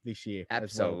point this year.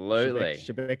 Absolutely. Well.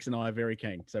 Shebex and I are very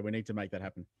keen. So we need to make that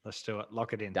happen. Let's do it.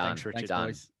 Lock it in. Done. Thanks, Richard.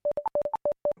 Thanks, boys.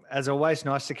 As always,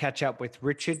 nice to catch up with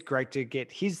Richard. Great to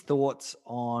get his thoughts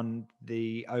on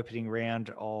the opening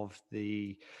round of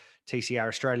the TCR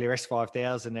Australia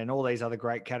S5000 and all these other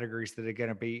great categories that are going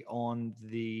to be on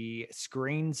the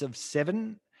screens of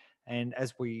 7. And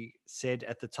as we said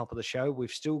at the top of the show,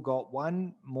 we've still got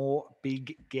one more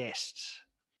big guest.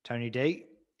 Tony D,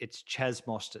 it's Chaz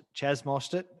Mostert. Chaz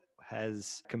Mostert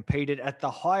has competed at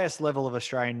the highest level of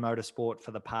Australian motorsport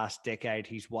for the past decade.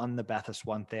 He's won the Bathurst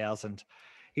 1000.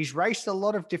 He's raced a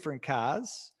lot of different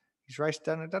cars. He's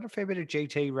done a fair bit of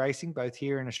GT racing, both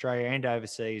here in Australia and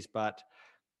overseas, but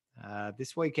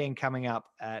this weekend coming up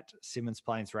at Symmons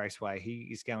Plains Raceway, he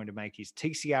is going to make his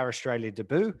TCR Australia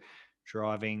debut,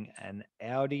 driving an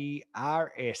Audi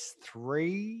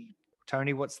RS3.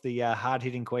 Tony, what's the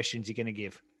hard-hitting questions you're going to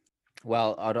give?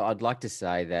 Well, I'd like to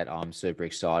say that I'm super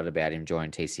excited about him joining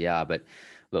TCR, but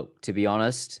look, to be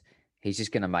honest, he's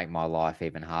just going to make my life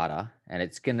even harder, and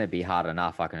it's going to be hard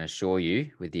enough, I can assure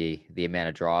you, with the amount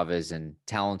of drivers and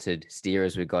talented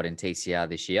steerers we've got in TCR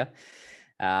this year.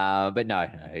 But no,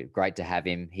 great to have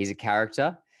him. He's a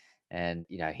character, and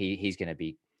he's going to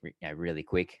be really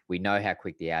quick. We know how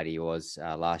quick the Audi was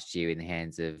last year in the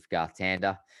hands of Garth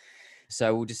Tander.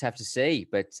 So we'll just have to see.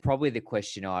 But probably the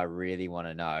question I really want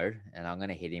to know, and I'm going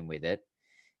to hit him with it,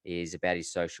 is about his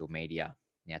social media.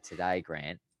 Now, today,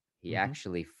 Grant, he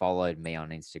actually followed me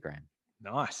on Instagram.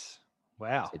 Nice.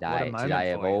 Wow. Today, what a moment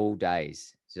today for of you. all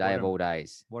days. Today of all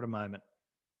days. What a moment.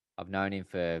 I've known him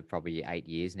for probably 8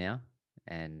 years now,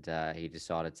 and he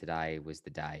decided today was the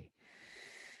day.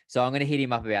 So I'm going to hit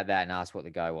him up about that and ask what the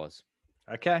go was.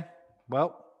 Okay.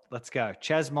 Well, let's go.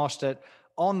 Chaz Mostert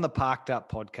on the Parked Up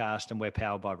Podcast, and we're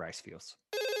powered by Race Fuels.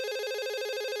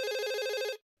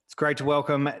 It's great to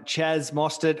welcome Chaz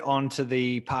Mostert onto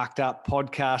the Parked Up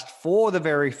Podcast for the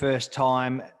very first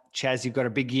time. Chaz, you've got a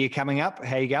big year coming up.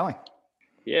 How are you going?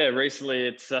 Yeah, recently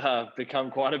it's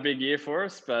become quite a big year for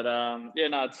us, but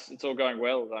it's all going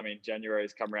well. I mean,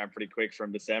 January's come around pretty quick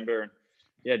from December, and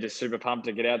yeah, just super pumped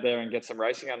to get out there and get some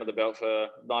racing under the belt for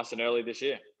nice and early this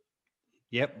year.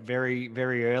 Yep, very,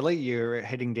 very early. You're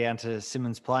heading down to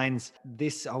Symmons Plains.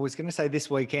 I was going to say this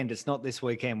weekend. It's not this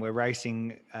weekend. We're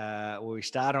racing. We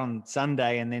start on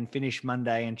Sunday and then finish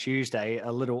Monday and Tuesday. A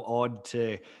little odd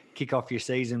to kick off your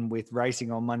season with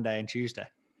racing on Monday and Tuesday.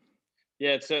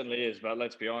 Yeah, it certainly is. But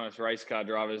let's be honest, race car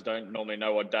drivers don't normally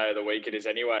know what day of the week it is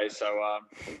anyway. So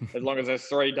as long as there's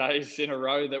 3 days in a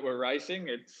row that we're racing,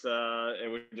 it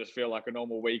would just feel like a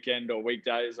normal weekend or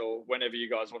weekdays or whenever you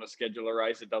guys want to schedule a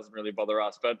race. It doesn't really bother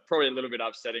us. But probably a little bit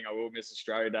upsetting. I will miss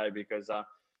Australia Day because it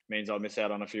means I'll miss out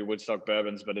on a few Woodstock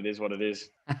bourbons, but it is what it is.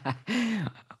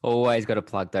 Always got to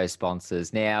plug those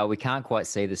sponsors. Now, we can't quite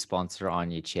see the sponsor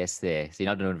on your chest there, so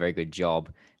you're not doing a very good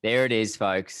job. There it is,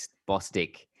 folks,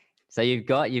 Bostik. So you've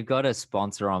got a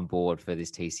sponsor on board for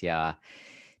this TCR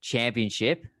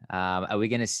championship. Are we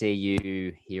going to see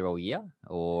you here all year,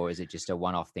 or is it just a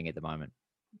one-off thing at the moment?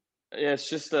 Yeah, it's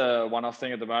just a one-off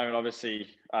thing at the moment. Obviously,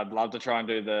 I'd love to try and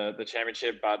do the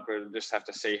championship, but we'll just have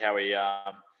to see how we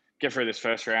get through this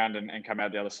first round and come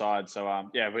out the other side. So,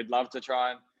 we'd love to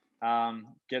try and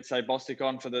get, say, Bostik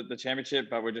on for the championship,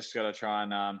 but we're just got to try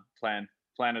and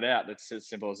plan it out. It's as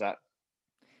simple as that.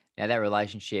 Now, that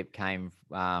relationship came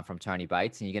from Tony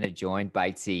Bates, and you're going to join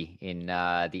Batesy in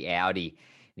the Audi,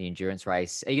 the endurance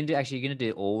race. Are you going to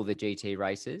do all the GT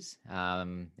races,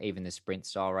 even the sprint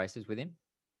style races with him?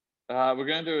 We're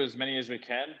going to do as many as we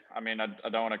can. I mean, I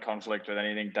don't want to conflict with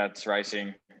anything that's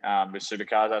racing with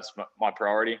supercars. That's my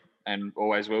priority and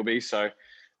always will be. So,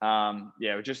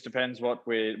 yeah, it just depends what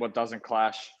doesn't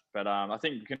clash. But I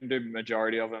think you can do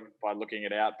majority of them by looking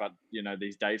it out. But, you know,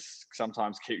 these dates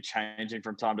sometimes keep changing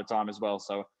from time to time as well.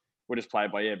 So we'll just play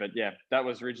it by ear. But, yeah, that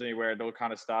was originally where it all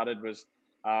kind of started, was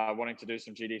wanting to do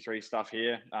some GT3 stuff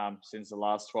here. Since the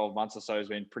last 12 months or so has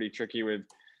been pretty tricky with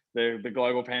the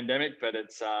global pandemic, but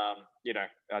it's you know,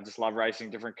 I just love racing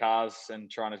different cars and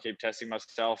trying to keep testing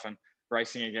myself and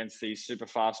racing against these super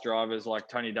fast drivers like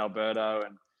Tony D'Alberto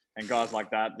and guys like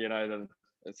that, you know.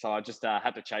 So I just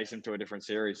had to chase him to a different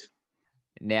series.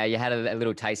 Now, you had a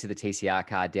little taste of the TCR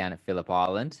car down at Phillip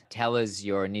Island. Tell us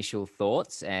your initial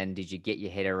thoughts, and did you get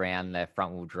your head around the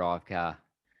front wheel drive car?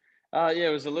 Yeah,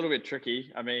 it was a little bit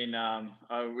tricky. I mean,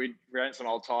 we ran some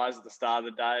old tyres at the start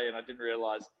of the day, and I didn't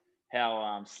realise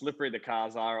how slippery the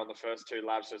cars are on the first 2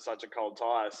 laps with such a cold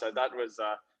tyre. So that was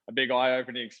a big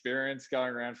eye-opening experience going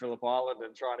around Phillip Island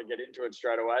and trying to get into it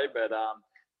straight away. But,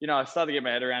 you know, I started to get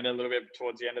my head around it a little bit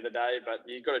towards the end of the day, but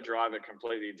you've got to drive it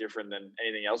completely different than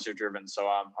anything else you've driven. So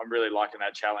I'm really liking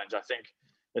that challenge. I think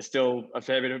there's still a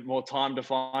fair bit more time to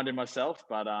find in myself,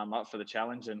 but I'm up for the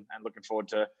challenge and looking forward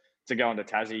to going to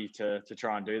Tassie to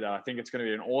try and do that. I think it's going to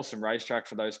be an awesome racetrack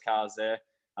for those cars there.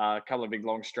 A couple of big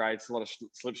long straights, a lot of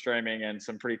slipstreaming, and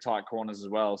some pretty tight corners as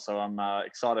well. So I'm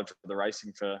excited for the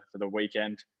racing for the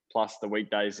weekend, plus the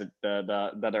weekdays that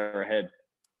are ahead.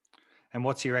 And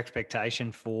what's your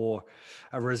expectation for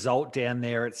a result down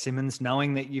there at Symmons,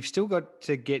 knowing that you've still got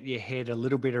to get your head a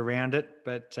little bit around it?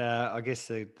 But I guess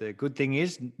the good thing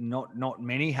is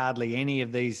hardly any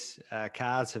of these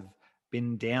cars have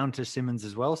been down to Symmons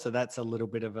as well. So that's a little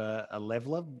bit of a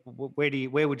leveler.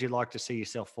 Where would you like to see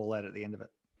yourself fall out at the end of it?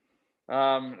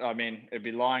 I mean, it'd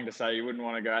be lying to say you wouldn't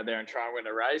want to go out there and try and win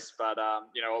a race, but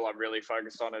you know, all I'm really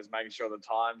focused on is making sure the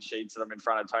time sheets that I'm in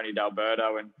front of Tony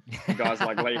D'Alberto and guys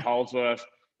like Lee Holdsworth.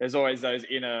 There's always those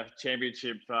inner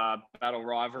championship battle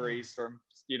rivalries from,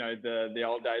 you know, the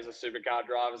old days of supercar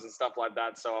drivers and stuff like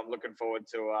that. So I'm looking forward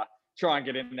to try and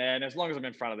get in there, and as long as I'm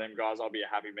in front of them guys, I'll be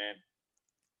a happy man.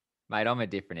 Mate, I'm a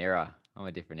different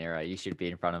era. You should be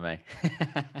in front of me.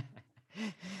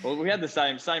 Well, we had the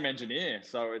same engineer,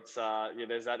 so it's yeah,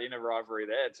 there's that inner rivalry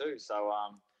there too. So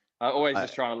I always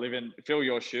just trying to fill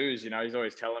your shoes. You know, he's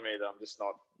always telling me that I'm just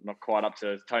not quite up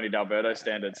to Tony D'Alberto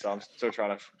standards, so I'm still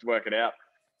trying to work it out.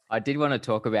 I did want to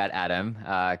talk about Adam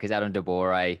because Adam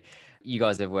Debore, you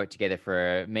guys have worked together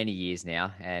for many years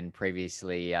now, and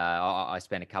previously I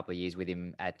spent a couple of years with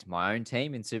him at my own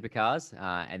team in supercars,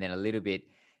 and then a little bit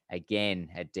again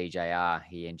at DJR.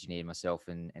 He engineered myself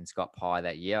and Scott Pye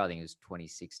that year. I think it was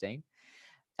 2016.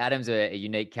 Adam's a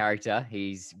unique character.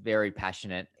 He's very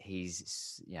passionate.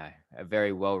 He's, you know, a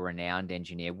very well-renowned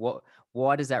engineer.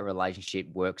 Why does that relationship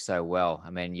work so well? I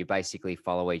mean, you basically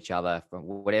follow each other from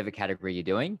whatever category you're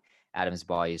doing. Adam's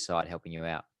by your side helping you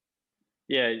out.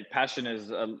 Yeah, passion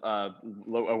is a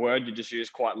word you just use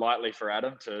quite lightly for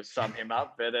Adam to sum him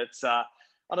up, but it's I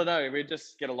don't know, we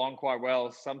just get along quite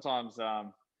well. Sometimes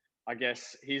I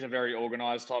guess he's a very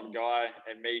organized type of guy,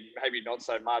 and me maybe not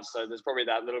so much. So there's probably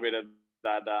that little bit of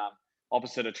that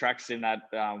opposite attracts in that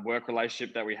work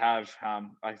relationship that we have.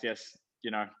 I guess, you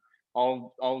know, I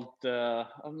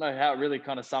don't know how to really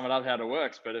kind of sum it up how it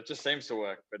works, but it just seems to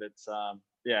work. But it's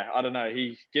yeah, I don't know.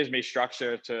 He gives me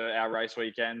structure to our race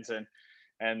weekends,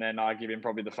 and then I give him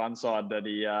probably the fun side that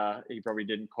he probably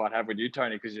didn't quite have with you,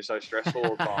 Tony, because you're so stressful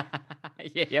all the time.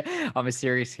 Yeah, I'm a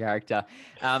serious character.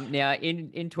 Now,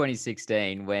 in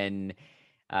 2016, when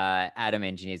Adam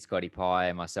engineered Scotty Pye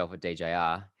and myself at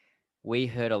DJR, we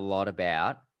heard a lot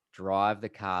about drive the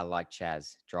car like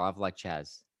Chaz.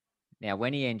 Now,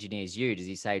 when he engineers you, does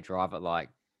he say drive it like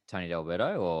Tony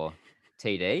D'Alberto or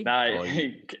TD? No,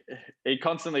 he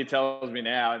constantly tells me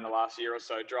now in the last year or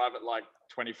so, drive it like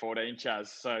 2014 Chaz.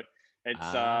 So it's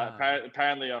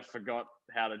apparently I forgot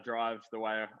how to drive the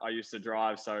way I used to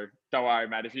drive. So don't worry,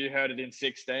 mate. If you heard it in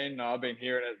 16, I've been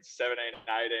hearing it 17,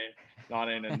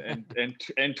 18, 19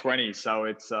 and 20. So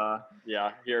it's yeah,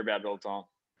 I hear about it all the time.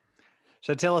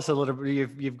 So tell us a little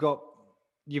bit. You've got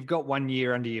 1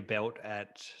 year under your belt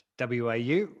at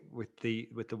WAU with the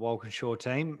Walkinshaw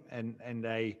team, and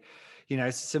a, you know,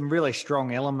 some really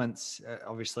strong elements.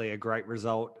 Obviously, a great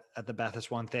result at the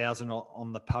Bathurst 1000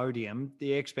 on the podium.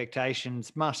 The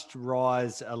expectations must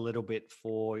rise a little bit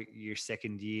for your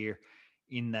second year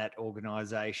in that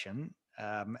organisation.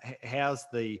 How's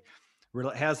the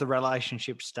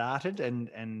relationship started,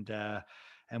 and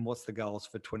what's the goals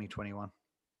for 2021?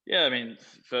 Yeah, I mean,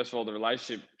 first of all, the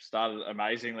relationship started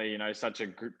amazingly. You know, such a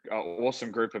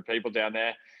awesome group of people down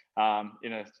there.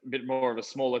 In a bit more of a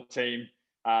smaller team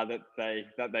that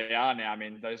they are now. I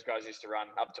mean, those guys used to run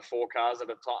up to 4 cars at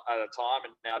a time,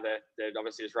 and now they're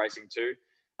obviously just racing 2.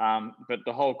 But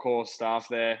the whole core staff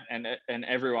there, and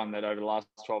everyone that over the last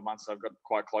 12 months I've got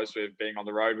quite close with, being on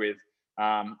the road with,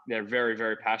 they're very,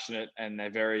 very passionate, and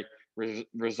they're very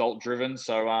result driven.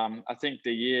 So I think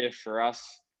the year for us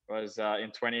was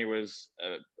in 20 was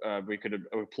we could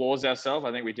applause ourselves.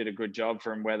 I think we did a good job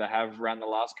from where they have run the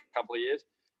last couple of years.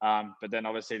 But then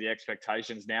obviously the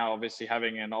expectations now, obviously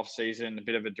having an off season, a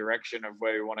bit of a direction of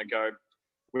where we want to go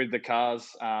with the cars,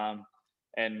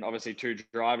 and obviously 2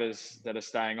 drivers that are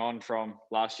staying on from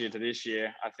last year to this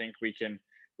year. I think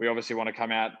we obviously want to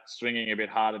come out swinging a bit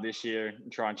harder this year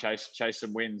and try and chase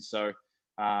some wins. So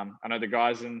I know the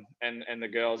guys and the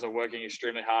girls are working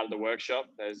extremely hard at the workshop.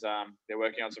 They're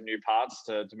working on some new parts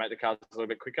to make the cars a little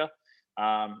bit quicker.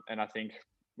 And I think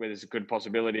there's a good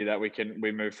possibility that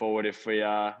we move forward if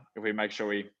we make sure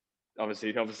we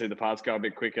obviously the parts go a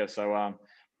bit quicker. So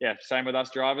yeah, same with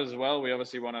us drivers as well. We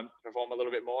obviously want to perform a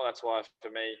little bit more. That's why for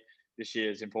me this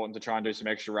year it's important to try and do some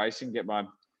extra racing,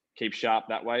 keep sharp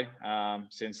that way.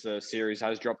 Since the series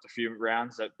has dropped a few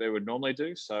rounds that they would normally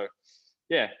do. So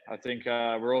yeah, I think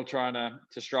we're all trying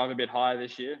to strive a bit higher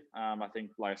this year. I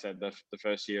think, like I said, the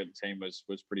first year of the team was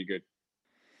pretty good.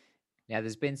 Now,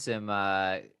 there's been some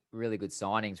really good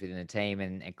signings within the team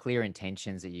and clear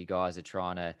intentions that you guys are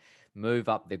trying to move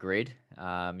up the grid.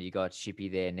 You got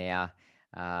Shippy there now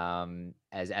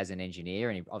as an engineer,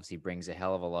 and he obviously brings a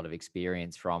hell of a lot of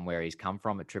experience from where he's come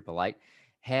from at Triple Eight.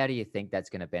 How do you think that's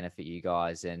going to benefit you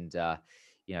guys, and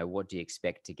what do you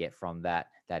expect to get from that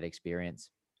experience?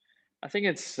 I think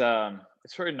it's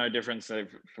really no difference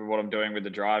for what I'm doing with the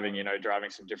driving.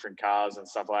 Driving some different cars and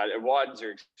stuff like that. It widens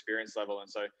your experience level, and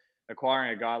so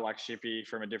acquiring a guy like Shippy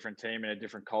from a different team and a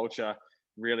different culture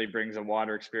really brings a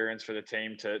wider experience for the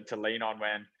team to lean on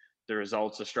when the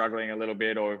results are struggling a little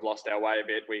bit or we've lost our way a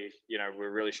bit.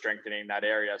 We're really strengthening that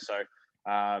area. So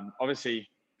obviously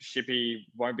Shippy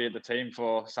won't be at the team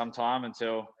for some time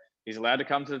until he's allowed to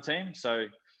come to the team. So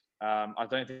I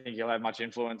don't think he'll have much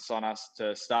influence on us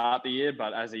to start the year,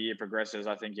 but as the year progresses,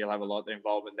 I think he'll have a lot of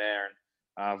involvement there. And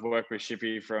I've worked with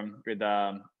Shippy with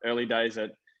early days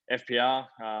at FPR,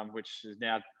 which is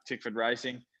now Tickford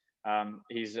Racing.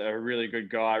 He's a really good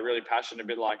guy, really passionate, a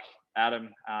bit like Adam,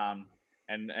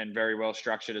 and very well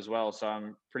structured as well. So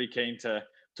I'm pretty keen to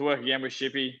work again with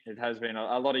Shippy. It has been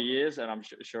a lot of years, and I'm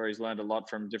sure he's learned a lot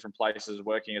from different places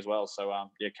working as well. So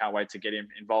can't wait to get him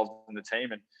involved in the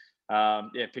team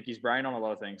and pick his brain on a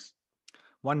lot of things.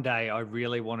 One day I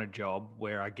really want a job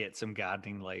where I get some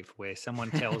gardening leave, where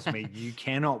someone tells me you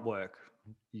cannot work,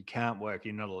 you can't work,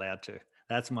 you're not allowed to.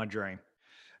 That's my dream.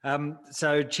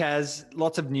 So Chaz,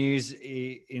 lots of news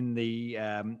in the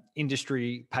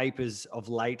industry papers of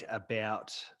late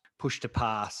about push to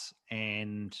pass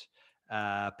and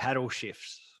paddle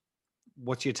shifts.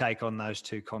 What's your take on those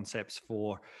two concepts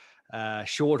for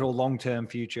short or long-term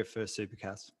future for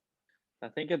supercars? I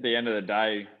think at the end of the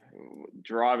day,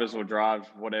 drivers will drive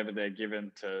whatever they're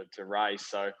given to race.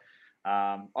 So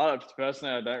I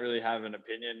don't really have an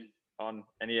opinion on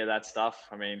any of that stuff.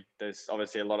 I mean, there's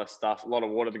obviously a lot of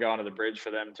water to go under the bridge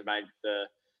for them to make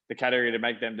the category to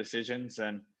make them decisions,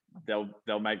 and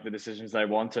they'll make the decisions they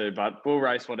want to. But we'll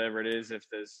race whatever it is. If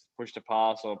there's push to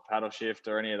pass or paddle shift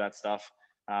or any of that stuff,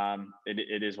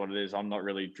 it is what it is. I'm not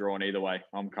really drawn either way.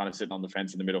 I'm kind of sitting on the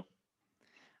fence in the middle.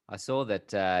 I saw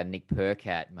that Nick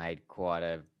Percat made quite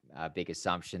a big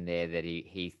assumption there that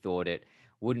he thought it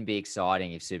wouldn't be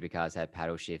exciting if supercars had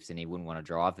paddle shifts and he wouldn't want to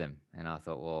drive them. And I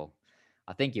thought, well,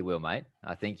 I think you will, mate.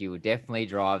 I think you will definitely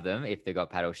drive them if they've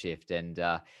got paddle shift. And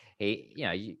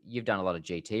you've done a lot of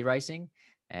GT racing,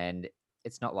 and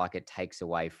it's not like it takes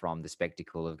away from the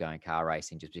spectacle of going car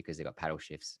racing just because they've got paddle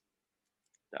shifts.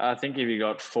 I think if you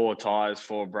got 4 tires,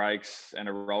 4 brakes, and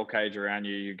a roll cage around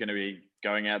you, you're going to be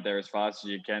going out there as fast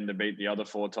as you can to beat the other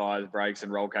 4 tires, brakes,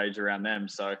 and roll cage around them.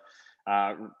 So,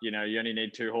 you only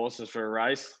need 2 horses for a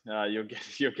race.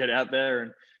 You'll get out there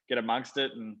and get amongst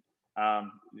it, and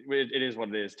it is what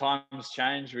it is. Times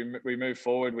change. We move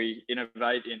forward. We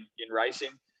innovate in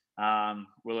racing.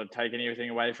 Will it take anything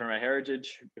away from our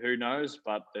heritage? Who knows?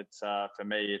 But it's for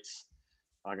me, it's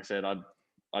like I said.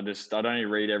 I don't only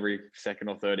read every second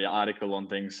or third article on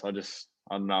things. I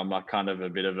don't know. I'm like kind of a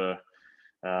bit of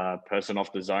a person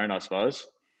off the zone, I suppose.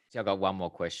 So I've got one more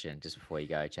question just before you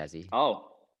go, Chazzy. Oh,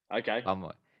 okay. One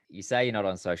more. You say you're not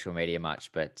on social media much,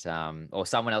 but or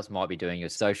someone else might be doing your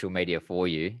social media for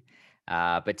you.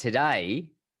 But today,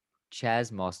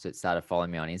 Chaz Mostert started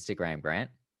following me on Instagram, Grant.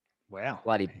 Wow.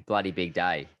 Bloody big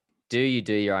day. Do you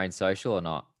do your own social or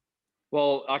not?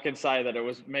 Well, I can say that it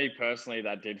was me personally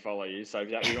that did follow you. So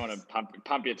if you want to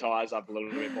pump your tires up a little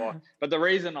bit more. But the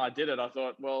reason I did it, I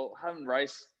thought, well, I haven't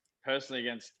raced personally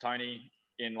against Tony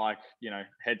in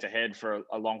head to head for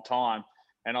a long time.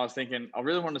 And I was thinking, I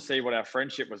really want to see what our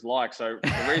friendship was like. So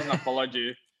the reason I followed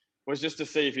you was just to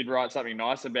see if you'd write something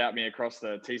nice about me across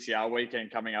the TCR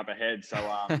weekend coming up ahead. So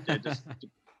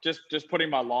just putting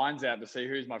my lines out to see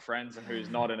who's my friends and who's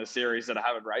not in a series that I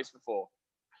haven't raced before.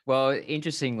 Well,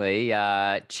 interestingly,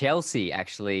 Chelsea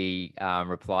actually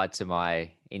replied to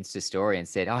my Insta story and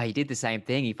said, "Oh, he did the same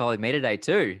thing. He followed me today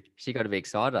too." She got to be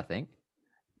excited, I think.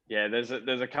 Yeah, there's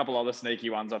a couple other sneaky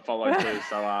ones I followed too.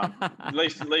 So at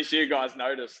least you guys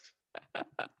noticed.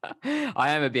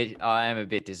 I am a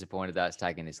bit disappointed that it's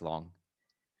taken this long.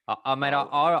 I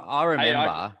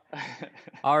remember.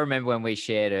 I remember when we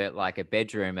shared a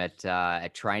bedroom at a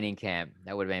training camp.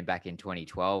 That would have been back in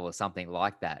 2012 or something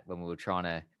like that. When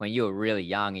you were really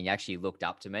young and you actually looked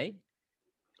up to me.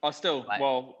 I think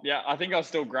I was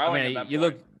still growing. At that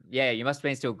point. You must have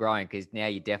been still growing because now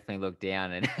you definitely look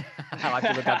down and I like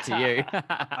to look up to you.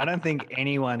 I don't think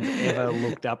anyone's ever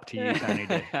looked up to you, Tony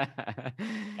D.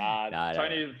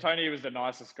 Tony was the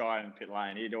nicest guy in pit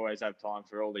lane. He'd always have time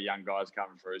for all the young guys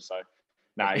coming through. So,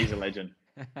 he's a legend.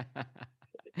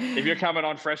 If you're coming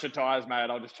on fresher tires, mate,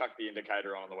 I'll just chuck the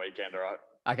indicator on the weekend, all right?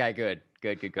 Okay, good.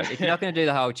 If you're not going to do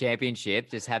the whole championship,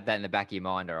 just have that in the back of your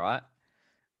mind, all right?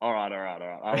 All right.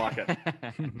 I like it.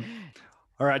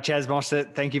 All right, Chaz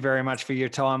Mostert, thank you very much for your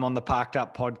time on the Parked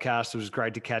Up podcast. It was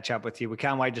great to catch up with you. We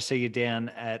can't wait to see you down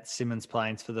at Symmons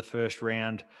Plains for the first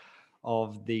round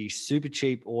of the Super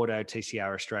Cheap Auto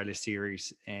TCR Australia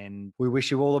Series. And we wish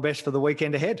you all the best for the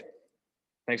weekend ahead.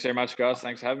 Thanks very much, guys.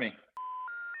 Thanks for having me.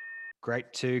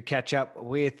 Great to catch up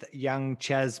with young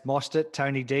Chaz Mostert.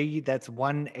 Tony D, that's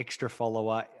one extra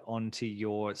follower onto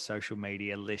your social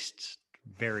media list.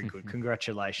 Very good.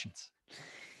 Congratulations.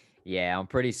 Yeah, I'm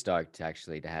pretty stoked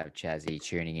actually to have Chazzy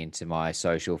tuning into my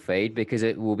social feed because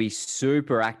it will be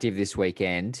super active this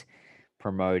weekend,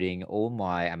 promoting all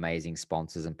my amazing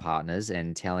sponsors and partners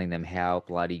and telling them how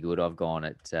bloody good I've gone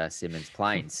at Symmons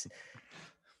Plains.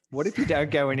 What if you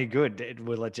don't go any good?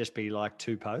 Will it just be like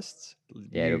 2 posts?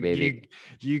 Yeah, it'll be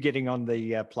you getting on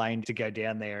the plane to go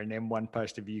down there and then 1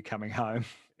 post of you coming home.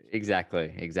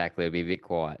 Exactly. It'll be a bit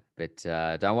quiet, but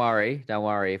don't worry.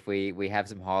 If we have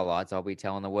some highlights, I'll be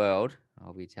telling the world.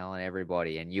 I'll be telling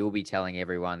everybody, and you'll be telling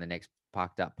everyone the next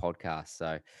Parked Up podcast.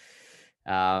 So,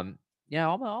 I'm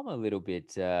a little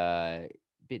bit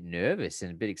nervous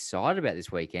and a bit excited about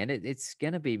this weekend. It's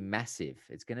going to be massive.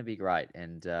 It's going to be great,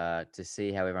 and to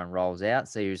see how everyone rolls out,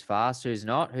 see who's fast, who's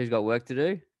not, who's got work to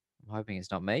do. I'm hoping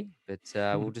it's not me, but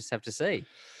we'll just have to see.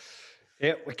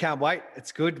 Yeah, we can't wait.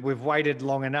 It's good. We've waited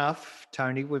long enough,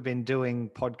 Tony. We've been doing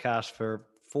podcasts for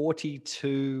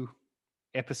 42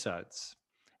 episodes.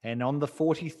 And on the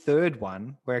 43rd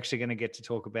one, we're actually going to get to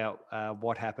talk about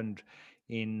what happened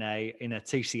in a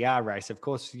TCR race. Of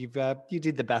course, you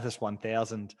did the Bathurst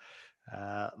 1000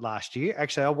 last year.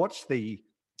 Actually, I watched the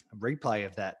replay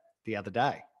of that the other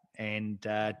day. And,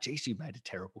 geez, you made a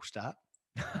terrible start.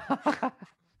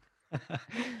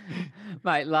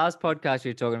 Mate, last podcast you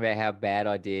were talking about how bad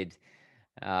I did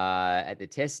at the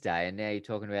test day, and now you're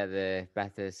talking about the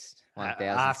Bathurst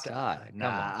 1000 start.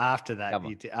 After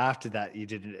that you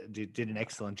did an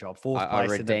excellent job. I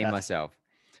redeemed myself.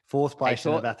 Fourth place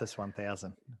in the Bathurst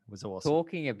 1000 was awesome.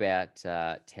 Talking about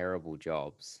terrible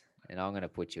jobs, and I'm going to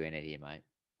put you in it here, mate.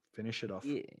 Finish it off.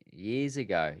 Years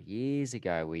ago,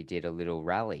 we did a little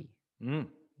rally.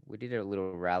 We did a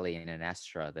little rally in an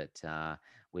Astra that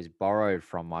was borrowed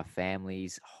from my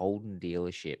family's Holden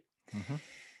dealership. Mm-hmm.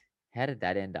 How did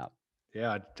that end up?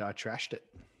 Yeah, I trashed it.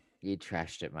 You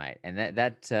trashed it, mate. And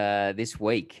that this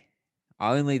week,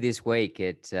 only this week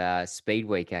at Speed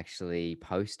Week actually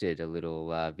posted a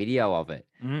little video of it.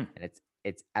 And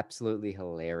it's absolutely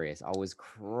hilarious. I was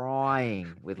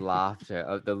crying with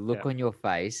laughter. The look on your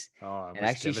face. It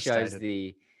actually shows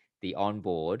the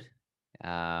onboard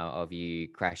of you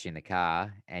crashing the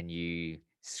car and you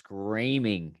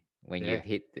screaming when you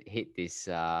hit this.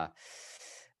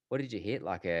 What did you hit?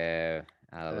 Like a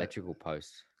electrical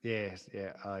post? Yeah.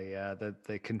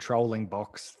 The controlling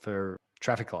box for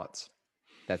traffic lights.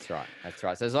 That's right.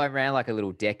 So it's like around like a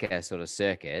little decker sort of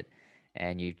circuit,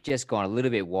 and you've just gone a little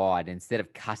bit wide. Instead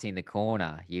of cutting the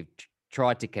corner, you've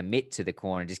tried to commit to the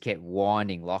corner and just kept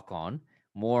winding lock on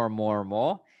more and more and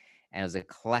more. And it was a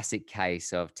classic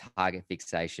case of target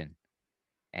fixation.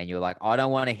 And you're like, I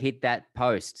don't want to hit that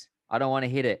post. I don't want to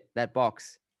hit it, that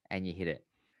box. And you hit it.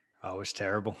 Oh, it was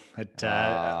terrible. Oh,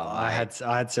 I had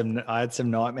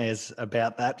some nightmares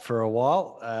about that for a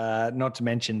while. Not to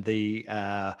mention the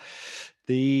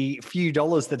few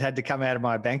dollars that had to come out of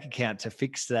my bank account to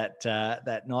fix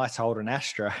that nice Holden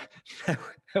Astra.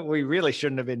 We really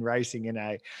shouldn't have been racing in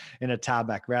a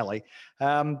tarmac rally.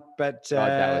 But God,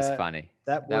 that was funny.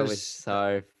 That was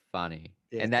so funny.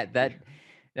 Yeah. And that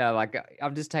like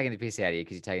I'm just taking the piss out of you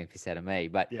because you're taking the piss out of me.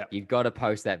 But Yeah. you've got to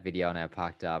post that video on our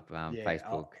Parked Up Yeah,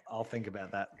 Facebook. I'll think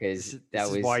about that. 'Cause This that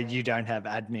is was- why you don't have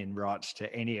admin rights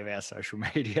to any of our social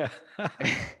media.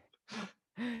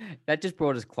 That just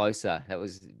brought us closer. That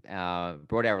was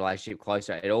brought our relationship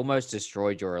closer. It almost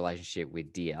destroyed your relationship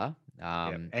with Dia.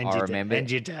 And I remember.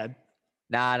 and your dad.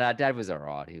 Nah, Dad was all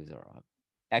right. He was all right.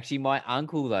 Actually, my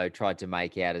uncle though tried to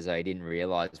make out as though he didn't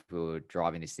realize we were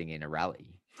driving this thing in a rally.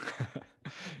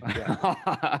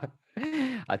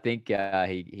 I think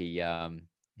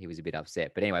he was a bit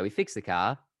upset. But anyway, we fixed the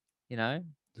car. You know,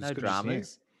 As no good as new.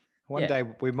 dramas. One Yeah. day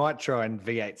we might try and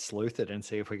V8 sleuth it and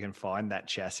see if we can find that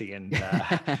chassis. And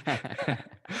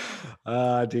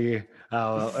oh dear,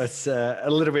 oh well, it's a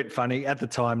little bit funny at the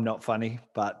time, not funny,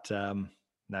 but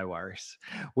no worries.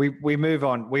 We move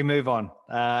on. We move on.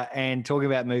 And talking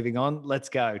about moving on, let's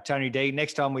go, Tony D.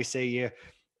 Next time we see you,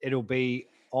 it'll be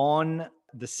on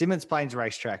the Simmons Plains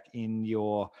racetrack in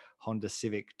your Honda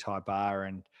Civic Type R,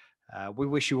 and we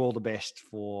wish you all the best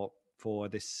for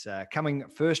this coming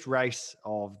first race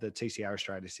of the TCR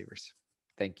Australia Series.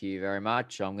 Thank you very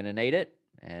much. I'm going to need it,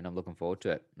 and I'm looking forward to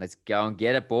it. Let's go and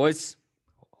get it, boys.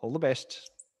 All the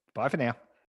best. Bye for now.